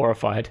fucking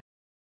horrified.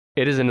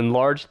 It is an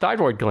enlarged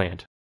thyroid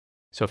gland.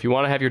 So if you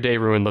want to have your day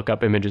ruined, look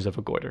up images of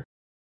a goiter.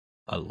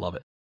 I love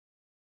it.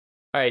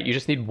 All right, you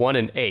just need 1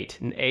 and 8.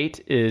 And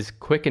 8 is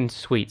quick and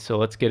sweet, so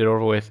let's get it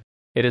over with.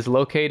 It is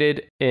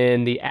located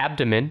in the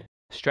abdomen,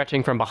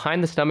 stretching from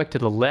behind the stomach to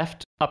the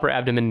left upper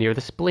abdomen near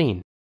the spleen.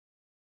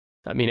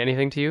 Does that mean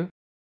anything to you?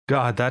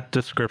 God, that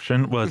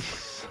description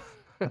was...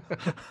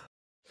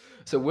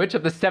 So which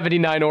of the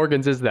 79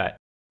 organs is that?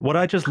 What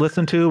I just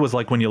listened to was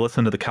like when you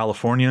listen to the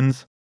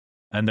Californians,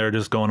 and they're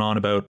just going on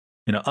about,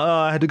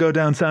 I had to go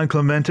down San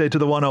Clemente to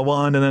the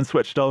 101 and then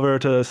switched over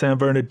to San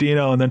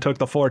Bernardino and then took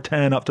the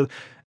 410 up to...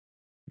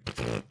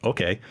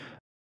 Okay.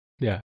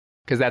 Yeah,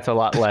 because that's a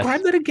lot less.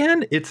 Describe that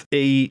again. It's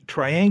a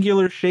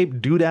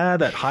triangular-shaped doodad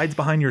that hides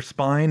behind your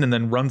spine and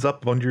then runs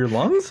up under your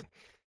lungs?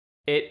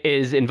 It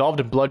is involved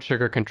in blood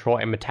sugar control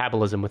and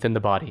metabolism within the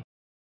body.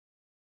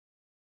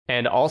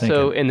 And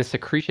also in the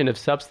secretion of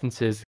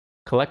substances,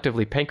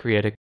 collectively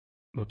pancreatic...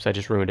 Oops, I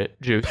just ruined it.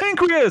 Juice.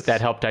 Pancreas! That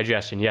help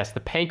digestion. Yes, the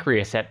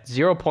pancreas at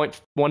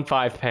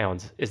 0.15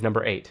 pounds is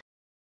number 8.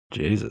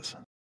 Jesus.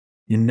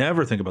 You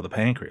never think about the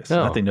pancreas.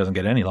 No. That thing doesn't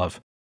get any love.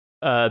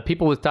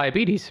 People with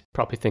diabetes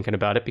probably thinking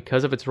about it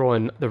because of its role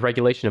in the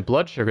regulation of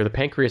blood sugar. The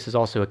pancreas is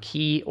also a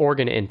key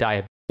organ in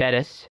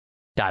diabetes.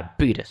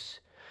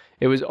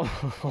 It was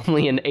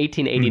only in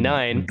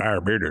 1889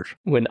 diabetes.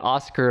 When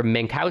Oscar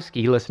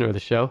Minkowski, listener of the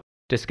show,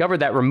 discovered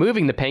that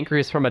removing the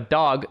pancreas from a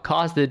dog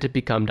caused it to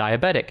become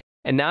diabetic.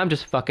 And now I'm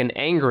just fucking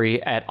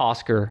angry at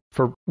Oscar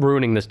for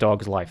ruining this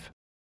dog's life.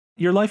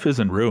 Your life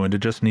isn't ruined. It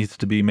just needs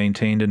to be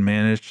maintained and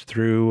managed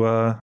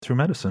through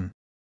medicine.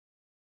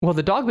 Well,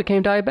 the dog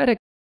became diabetic.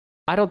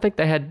 I don't think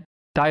they had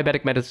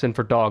diabetic medicine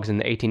for dogs in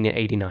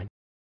 1889.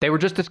 They were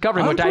just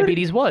discovering what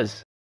diabetes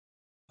was.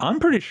 I'm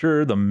pretty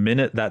sure the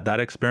minute that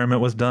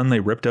experiment was done, they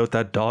ripped out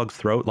that dog's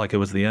throat like it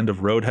was the end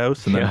of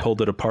Roadhouse and then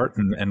pulled it apart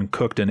and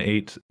cooked and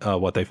ate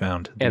what they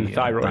found. And the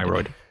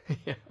thyroid.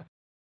 Yeah.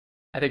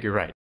 I think you're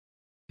right.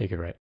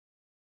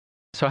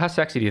 So how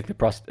sexy do you think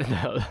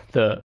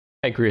the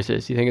pancreas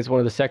is? Do you think it's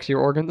one of the sexier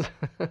organs?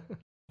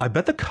 I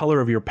bet the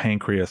color of your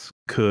pancreas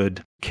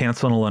could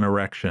cancel an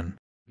erection.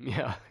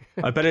 Yeah.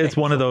 I bet it's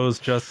one of those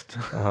just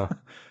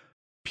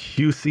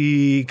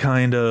pucey,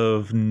 kind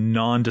of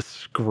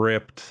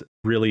nondescript,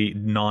 really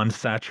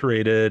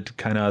non-saturated,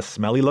 kind of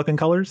smelly looking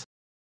colors.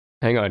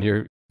 Hang on,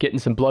 you're getting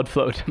some blood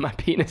flow to my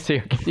penis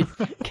here.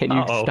 Can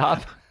you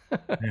stop?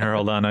 Here,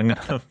 hold on. I'm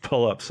going to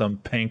pull up some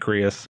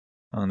pancreas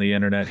on the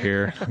internet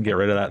here and get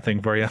rid of that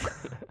thing for you.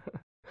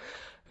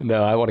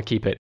 No, I want to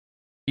keep it.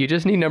 You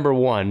just need number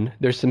 1.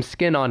 There's some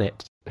skin on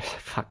it.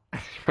 Fuck, I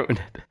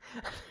ruined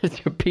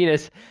it. Your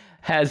penis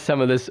has some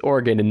of this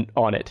organ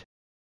on it.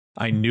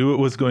 I knew it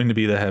was going to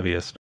be the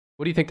heaviest.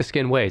 What do you think the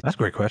skin weighs? That's a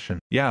great question.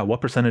 Yeah, what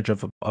percentage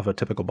of a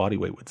typical body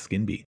weight would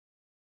skin be?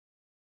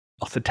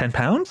 I'll say 10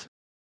 pounds?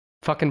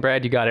 Fucking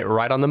Brad, you got it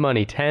right on the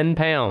money. 10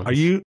 pounds. Are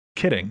you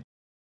kidding?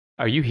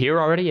 Are you here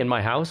already in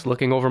my house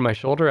looking over my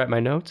shoulder at my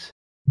notes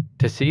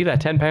to see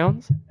that 10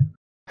 pounds?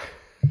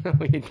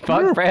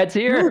 Fuck, Brad's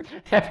here.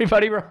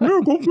 Everybody run.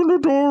 Nick, open the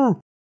door.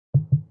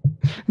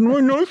 My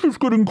knife is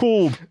getting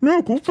cold.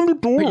 Nick, open the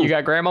door. You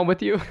got Grandma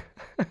with you?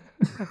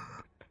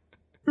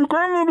 Your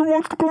grandmother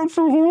wants to come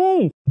say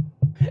hello.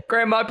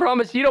 Grandma, I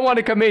promise you don't want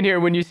to come in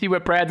here when you see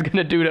what Brad's going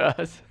to do to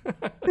us.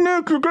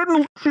 Nick,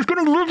 she's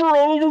getting liver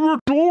all over your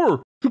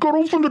door. You got to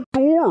open the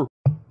door.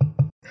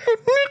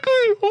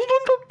 Nicky,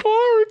 open the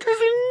door. It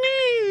isn't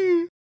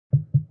me.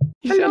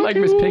 You sound like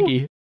Miss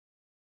Piggy.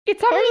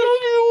 It's I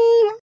love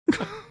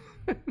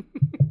you.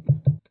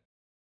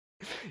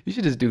 You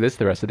should just do this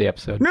the rest of the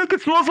episode. Nick,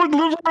 it smells like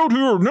liver out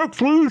here. Nick,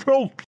 please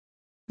help.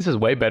 This is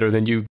way better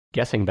than you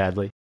guessing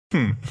badly.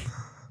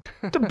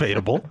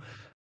 Debatable.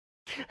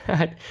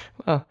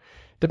 Well,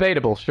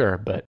 debatable, sure,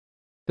 but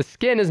the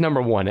skin is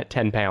number 1 at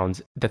 10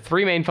 pounds. The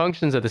 3 main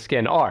functions of the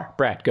skin are,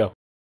 Brad, go.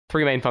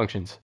 3 main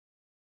functions.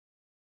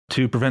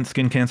 To prevent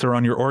skin cancer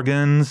on your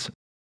organs,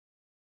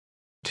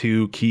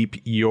 to keep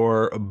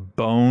your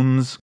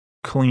bones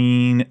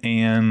clean,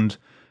 and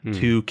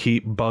to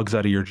keep bugs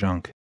out of your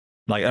junk.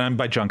 Like, and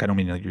by junk, I don't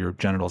mean like your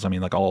genitals. I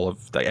mean like all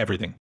of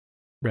everything.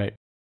 Right.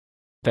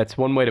 That's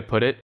one way to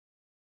put it.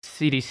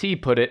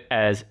 CDC put it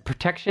as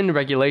protection,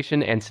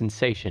 regulation, and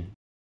sensation.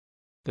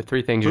 The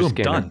three things your Boom,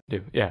 skin done.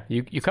 do. Yeah,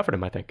 you covered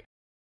them, I think.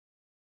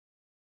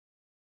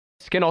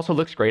 Skin also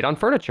looks great on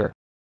furniture.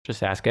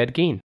 Just ask Ed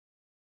Gein.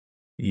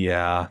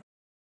 Yeah.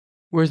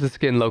 Where's the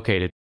skin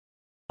located?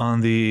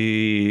 On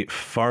the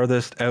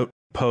farthest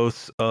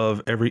outposts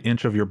of every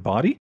inch of your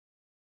body?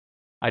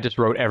 I just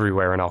wrote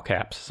everywhere in all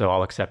caps, so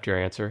I'll accept your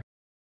answer.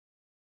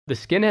 The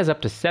skin has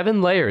up to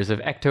 7 layers of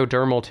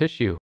ectodermal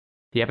tissue.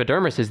 The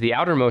epidermis is the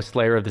outermost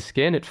layer of the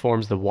skin. It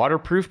forms the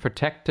waterproof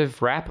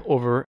protective wrap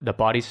over the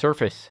body's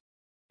surface.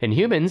 In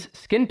humans,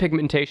 skin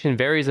pigmentation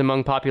varies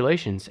among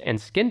populations,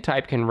 and skin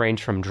type can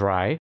range from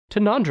dry to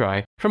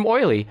non-dry, from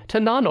oily to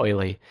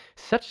non-oily.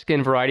 Such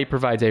skin variety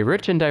provides a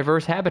rich and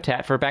diverse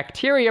habitat for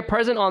bacteria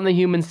present on the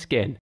human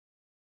skin.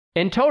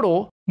 In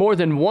total, more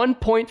than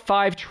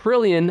 1.5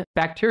 trillion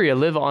bacteria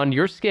live on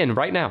your skin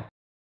right now.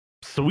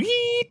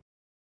 Sweet!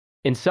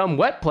 In some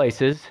wet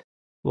places,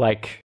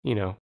 like,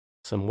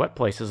 some wet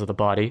places of the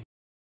body,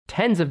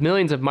 tens of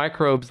millions of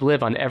microbes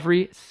live on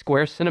every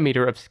square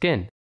centimeter of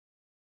skin.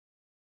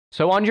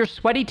 So on your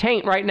sweaty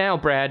taint right now,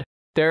 Brad,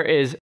 there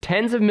is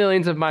tens of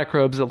millions of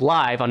microbes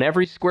alive on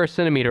every square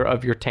centimeter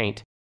of your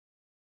taint.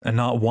 And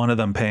not one of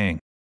them paying.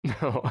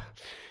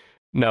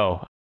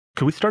 No.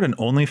 Could we start an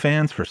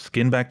OnlyFans for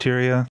skin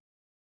bacteria?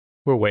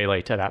 We're way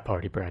late to that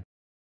party, Brad.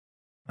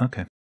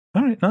 Okay.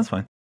 All right, that's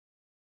fine.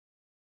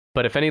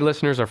 But if any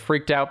listeners are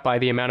freaked out by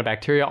the amount of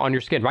bacteria on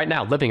your skin right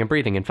now, living and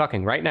breathing and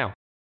fucking right now,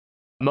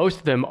 most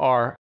of them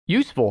are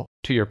useful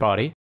to your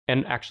body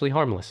and actually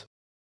harmless.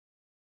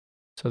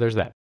 So there's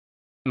that.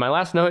 My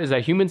last note is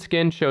that human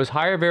skin shows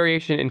higher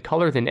variation in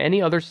color than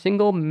any other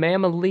single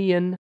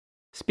mammalian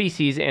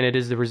species, and it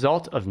is the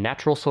result of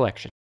natural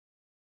selection.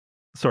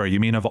 Sorry, you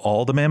mean of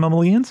all the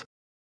mammalians?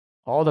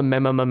 All the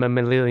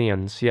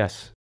mammalians,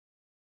 yes.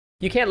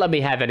 You can't let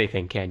me have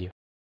anything, can you?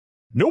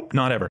 Nope,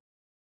 not ever.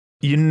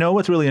 You know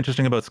what's really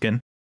interesting about skin?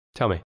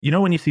 Tell me. You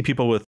know when you see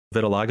people with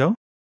vitiligo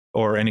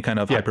or any kind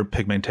of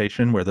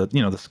hyperpigmentation where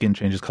the skin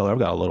changes color? I've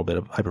got a little bit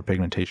of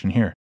hyperpigmentation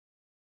here.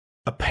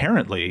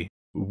 Apparently,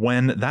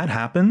 when that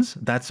happens,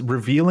 that's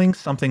revealing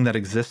something that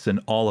exists in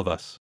all of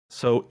us.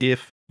 So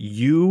if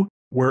you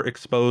were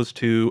exposed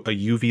to a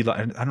UV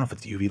light, I don't know if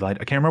it's UV light.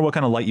 I can't remember what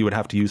kind of light you would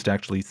have to use to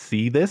actually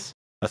see this,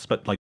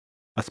 like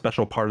a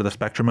special part of the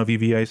spectrum of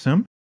UV, I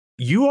assume.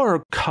 You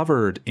are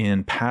covered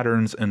in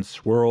patterns and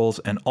swirls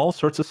and all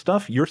sorts of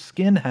stuff. Your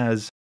skin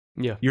has,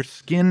 your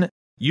skin,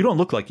 you don't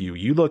look like you.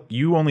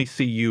 You only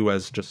see you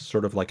as just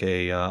sort of like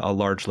a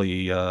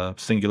largely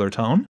singular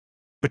tone.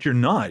 But you're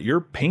not.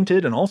 You're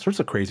painted and all sorts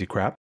of crazy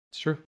crap. It's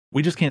true.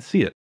 We just can't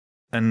see it.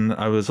 And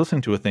I was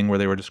listening to a thing where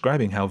they were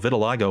describing how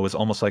vitiligo is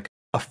almost like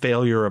a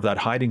failure of that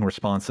hiding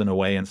response in a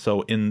way. And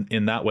so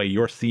in that way,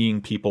 you're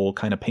seeing people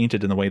kind of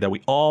painted in the way that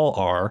we all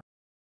are.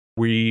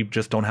 We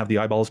just don't have the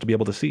eyeballs to be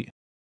able to see.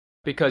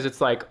 Because it's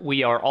like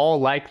we are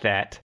all like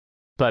that,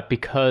 but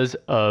because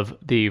of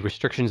the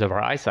restrictions of our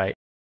eyesight.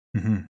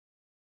 Mm-hmm.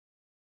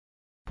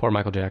 Poor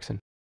Michael Jackson.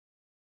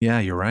 Yeah,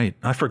 you're right.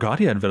 I forgot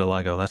he had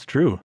vitiligo. That's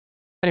true.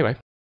 Anyway,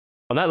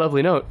 on that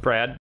lovely note,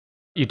 Brad,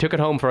 you took it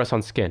home for us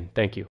on skin.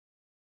 Thank you.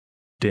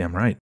 Damn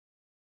right.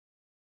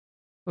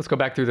 Let's go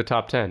back through the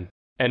top 10.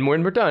 And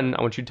when we're done,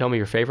 I want you to tell me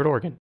your favorite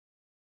organ.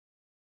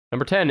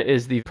 Number 10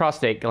 is the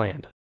prostate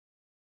gland.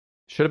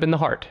 Should have been the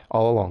heart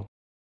all along.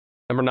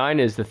 Number 9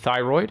 is the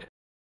thyroid.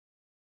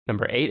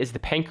 Number 8 is the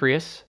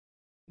pancreas.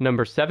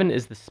 Number 7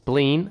 is the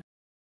spleen.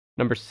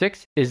 Number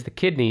 6 is the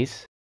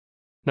kidneys.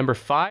 Number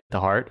 5, the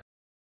heart.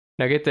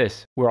 Now get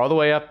this. We're all the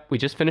way up. We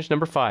just finished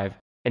number 5.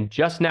 And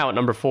just now at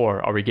number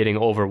 4 are we getting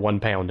over 1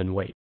 pound in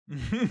weight.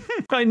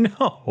 I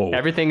know.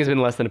 Everything has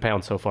been less than a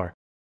pound so far.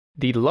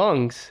 The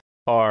lungs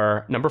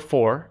are number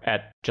 4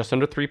 at just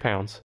under 3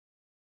 pounds.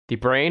 The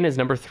brain is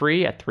number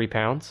 3 at 3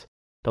 pounds.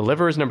 The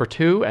liver is number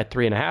 2 at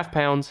 3.5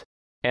 pounds.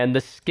 And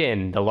the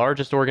skin, the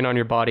largest organ on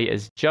your body,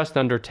 is just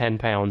under 10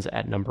 pounds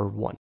at number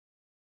 1.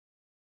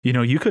 You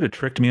know, you could have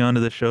tricked me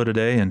onto this show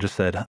today and just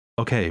said,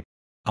 okay,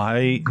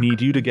 I need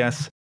you to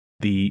guess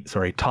the,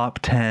 top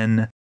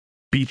 10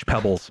 beach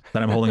pebbles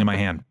that I'm holding in my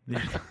hand.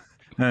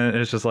 And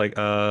it's just like,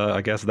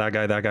 I guess that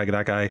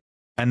guy.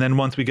 And then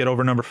once we get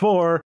over number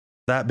 4,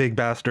 that big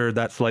bastard,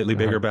 that slightly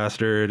bigger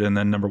bastard, and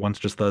then number 1's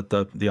just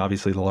the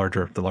obviously the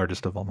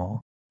largest of them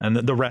all. And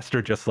the rest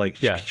are just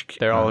like... Yeah,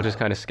 they're all just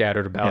kind of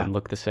scattered about and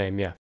look the same,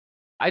 yeah.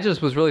 I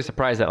just was really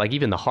surprised that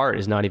even the heart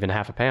is not even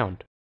half a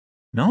pound.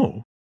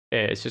 No.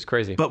 It's just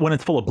crazy. But when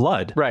it's full of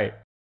blood... Right.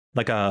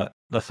 Like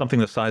something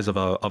the size of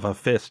a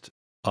fist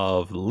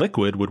of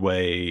liquid would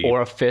weigh... Or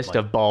a fist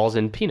of balls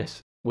and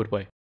penis would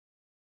weigh.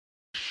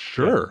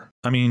 Sure.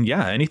 Yeah. I mean,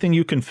 yeah, anything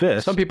you can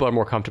fist. Some people are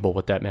more comfortable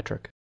with that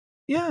metric.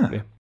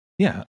 Yeah.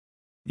 Not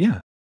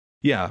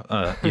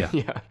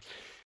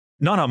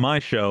on my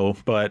show,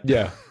 but...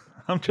 Yeah.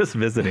 I'm just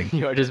visiting.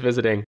 You are just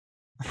visiting.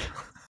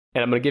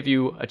 And I'm going to give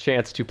you a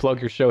chance to plug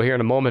your show here in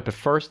a moment. But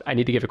first, I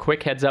need to give a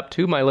quick heads up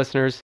to my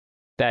listeners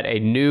that a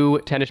new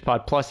Tennis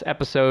Pod Plus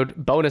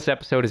bonus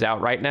episode is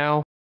out right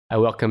now. I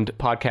welcomed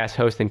podcast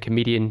host and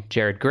comedian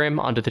Jared Grimm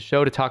onto the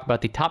show to talk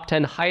about the top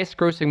 10 highest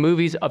grossing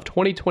movies of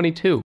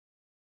 2022.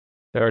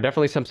 There are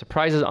definitely some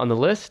surprises on the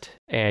list,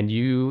 and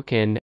you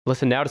can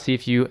listen now to see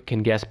if you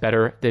can guess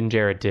better than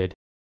Jared did.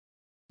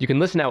 You can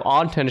listen now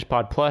on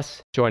TennisPod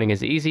Plus. Joining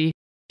is easy.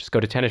 Just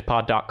go to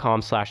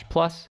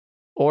tennispod.com/plus.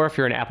 Or if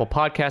you're an Apple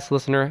Podcast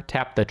listener,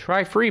 tap the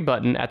Try Free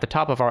button at the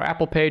top of our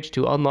Apple page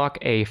to unlock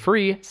a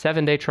free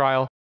 7-day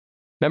trial.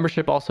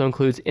 Membership also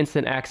includes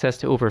instant access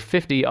to over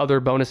 50 other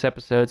bonus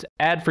episodes,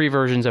 ad-free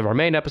versions of our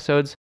main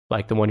episodes,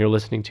 like the one you're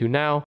listening to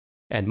now,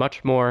 and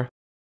much more.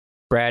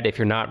 Brad, if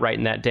you're not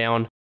writing that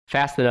down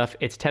fast enough,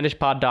 it's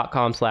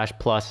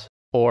tennispod.com/plus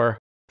or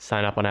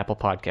sign up on Apple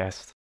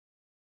Podcasts.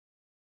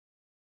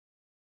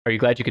 Are you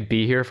glad you could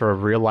be here for a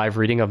real live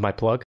reading of my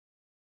plug?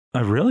 I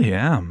really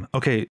am.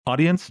 Okay,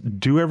 audience,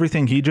 do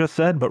everything he just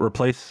said, but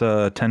replace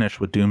Tennis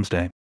with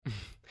Doomsday.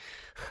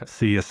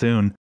 See you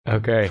soon.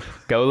 Okay,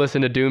 go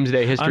listen to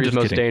Doomsday, History's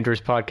Most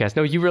Dangerous Podcast.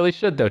 No, you really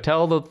should, though.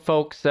 Tell the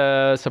folks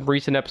some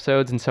recent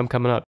episodes and some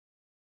coming up.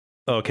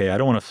 Okay, I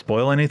don't want to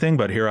spoil anything,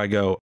 but here I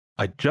go.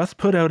 I just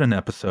put out an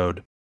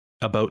episode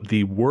about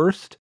the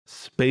worst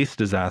space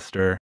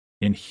disaster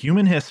in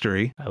human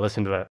history. I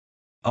listened to that.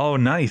 Oh,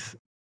 nice.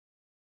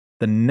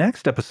 The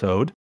next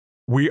episode,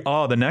 we're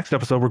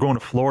going to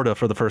Florida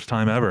for the first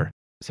time ever.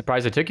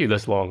 Surprised it took you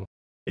this long.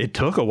 It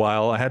took a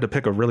while. I had to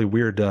pick a really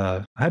weird,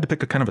 I had to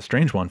pick a kind of a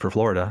strange one for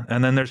Florida.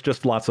 And then there's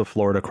just lots of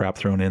Florida crap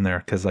thrown in there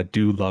because I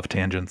do love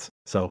tangents.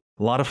 So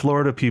a lot of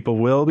Florida people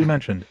will be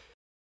mentioned.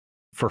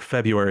 For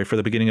February, for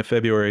the beginning of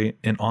February,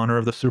 in honor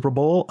of the Super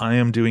Bowl, I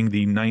am doing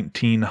the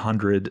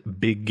 1900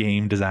 big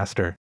game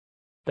disaster.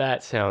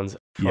 That sounds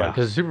fun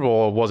because the Super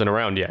Bowl wasn't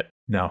around yet.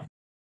 No.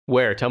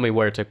 Where? Tell me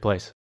where it took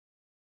place.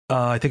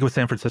 I think it was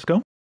San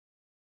Francisco.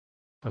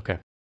 Okay.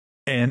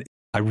 And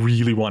I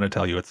really want to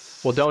tell you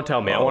it's... Well, don't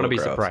tell me. I want to be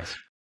surprised.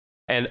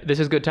 And this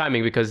is good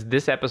timing because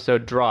this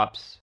episode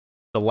drops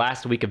the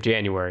last week of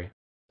January.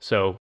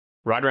 So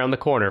right around the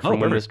corner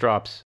from when this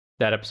drops,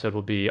 that episode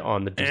will be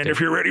on the Doomsday. And if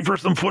you're ready for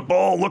some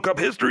football, look up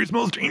History's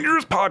Most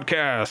Dangerous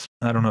Podcast.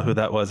 I don't know who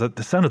that was.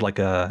 That sounded like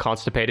a...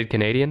 Constipated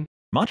Canadian?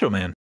 Macho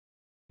Man.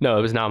 No,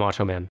 it was not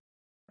Macho Man.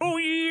 Oh,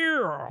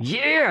 yeah.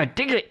 Yeah,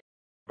 dig it.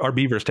 Our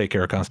beavers take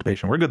care of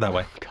constipation. We're good that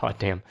way. God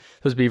damn.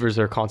 Those beavers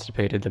are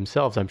constipated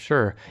themselves, I'm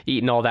sure.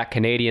 Eating all that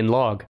Canadian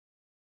log.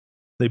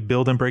 They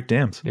build and break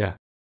dams. Yeah.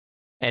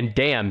 And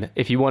damn,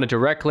 if you want a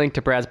direct link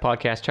to Brad's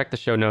podcast, check the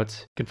show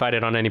notes. You can find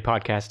it on any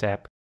podcast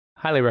app.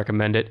 Highly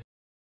recommend it.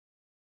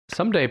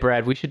 Someday,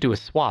 Brad, we should do a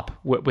swap.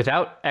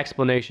 Without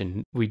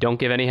explanation. We don't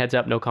give any heads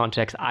up, no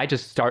context. I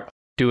just start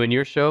doing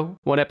your show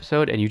one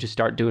episode, and you just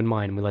start doing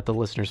mine, and we let the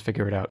listeners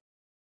figure it out.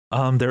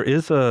 There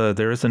is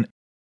an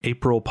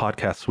April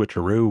podcast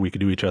switcheroo. We could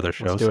do each other's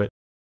shows. Let's do it.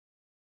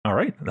 All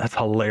right. That's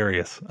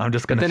hilarious. I'm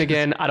just going to... Then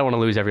again, I don't want to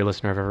lose every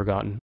listener I've ever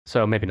gotten.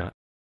 So maybe not.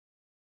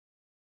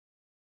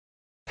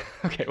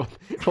 Okay,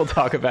 we'll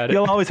talk about it.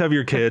 You'll always have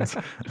your kids.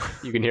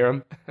 You can hear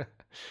them?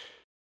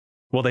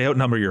 Well, they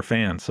outnumber your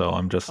fans, so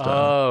I'm just...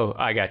 Oh,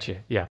 I got you.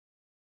 Yeah.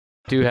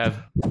 Do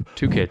have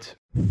 2 kids.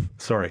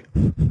 Sorry.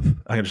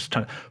 I'm just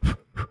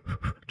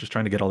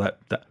trying to get all that...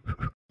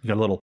 You got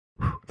a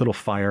little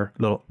fire,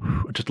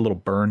 just a little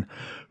burn.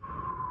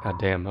 God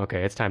damn.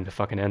 Okay, it's time to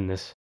fucking end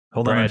this.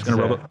 Hold on,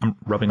 I'm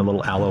rubbing a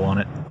little aloe on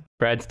it.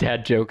 Brad's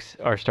dad jokes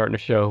are starting to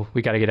show.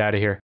 We got to get out of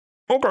here.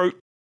 Okay.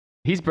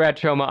 He's Brad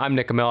Choma. I'm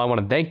Nick Amell. I want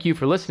to thank you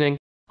for listening.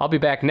 I'll be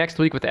back next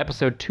week with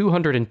episode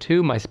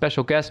 202. My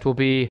special guest will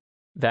be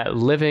that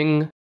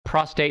living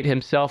prostate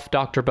himself,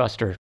 Dr.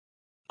 Buster.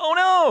 Oh,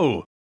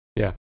 no!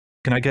 Yeah.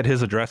 Can I get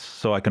his address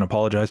so I can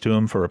apologize to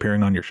him for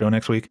appearing on your show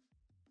next week?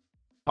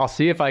 I'll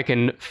see if I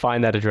can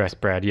find that address,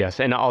 Brad, yes.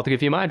 And I'll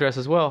give you my address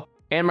as well.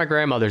 And my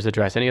grandmother's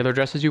address. Any other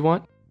addresses you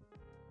want?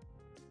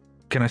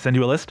 Can I send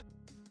you a list?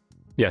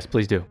 Yes,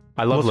 please do.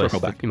 I love lists.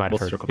 Back. You might have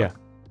heard. Circle back.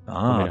 Then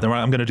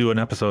I'm going to do an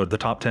episode, the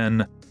top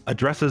 10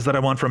 addresses that I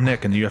want from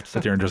Nick, and you have to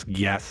sit there and just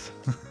guess.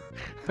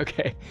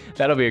 Okay.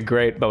 That'll be a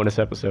great bonus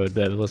episode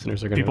that the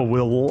listeners are going to... People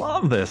will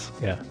love this.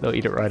 Yeah, they'll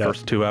eat it right up.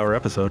 First 2-hour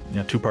episode.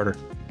 Yeah, 2-parter.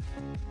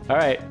 All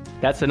right.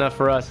 That's enough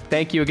for us.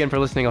 Thank you again for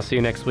listening. I'll see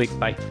you next week.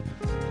 Bye.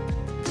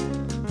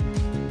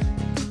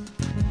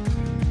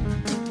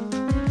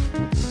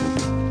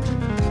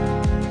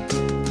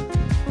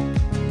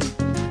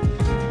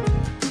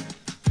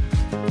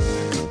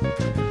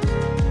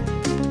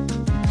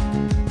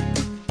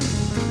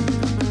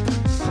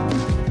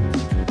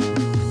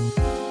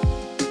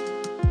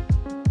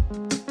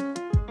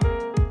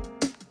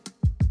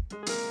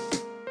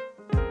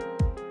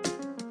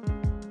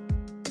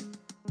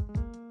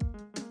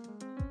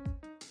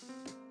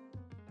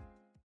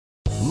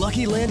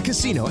 Lucky Land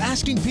Casino,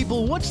 asking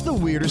people, what's the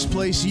weirdest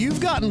place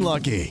you've gotten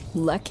lucky?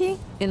 Lucky?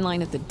 In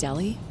line at the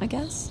deli, I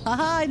guess?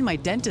 Aha, in my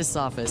dentist's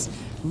office.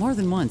 More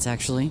than once,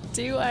 actually.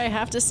 Do I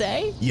have to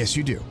say? Yes,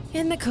 you do.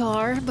 In the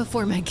car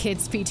before my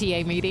kids'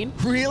 PTA meeting.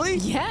 Really?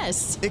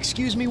 Yes.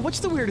 Excuse me, what's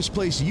the weirdest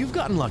place you've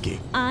gotten lucky?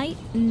 I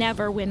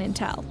never win and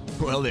tell.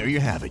 Well, there you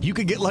have it. You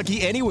can get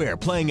lucky anywhere,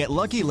 playing at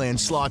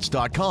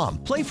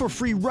LuckyLandSlots.com. Play for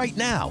free right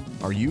now.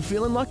 Are you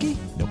feeling lucky?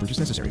 No purchase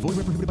necessary. Void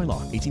where prohibited by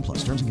law. 18 plus.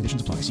 Terms and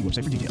conditions apply. See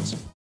website for details.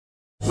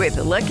 With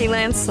the Lucky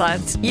Land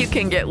Slots, you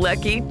can get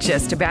lucky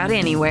just about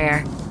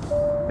anywhere.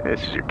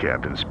 This is your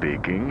captain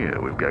speaking.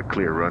 We've got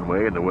clear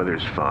runway and the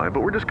weather's fine,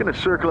 but we're just going to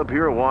circle up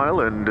here a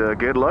while and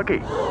get lucky.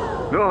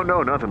 No,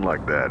 nothing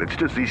like that. It's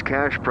just these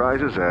cash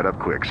prizes add up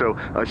quick. So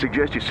I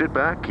suggest you sit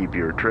back, keep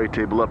your tray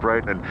table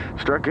upright, and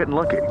start getting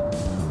lucky.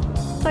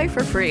 Play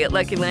for free at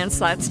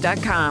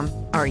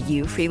LuckyLandSlots.com. Are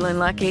you feeling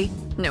lucky?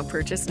 No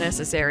purchase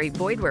necessary.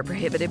 Void where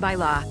prohibited by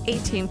law.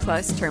 18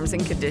 plus terms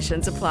and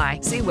conditions apply.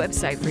 See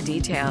website for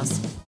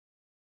details.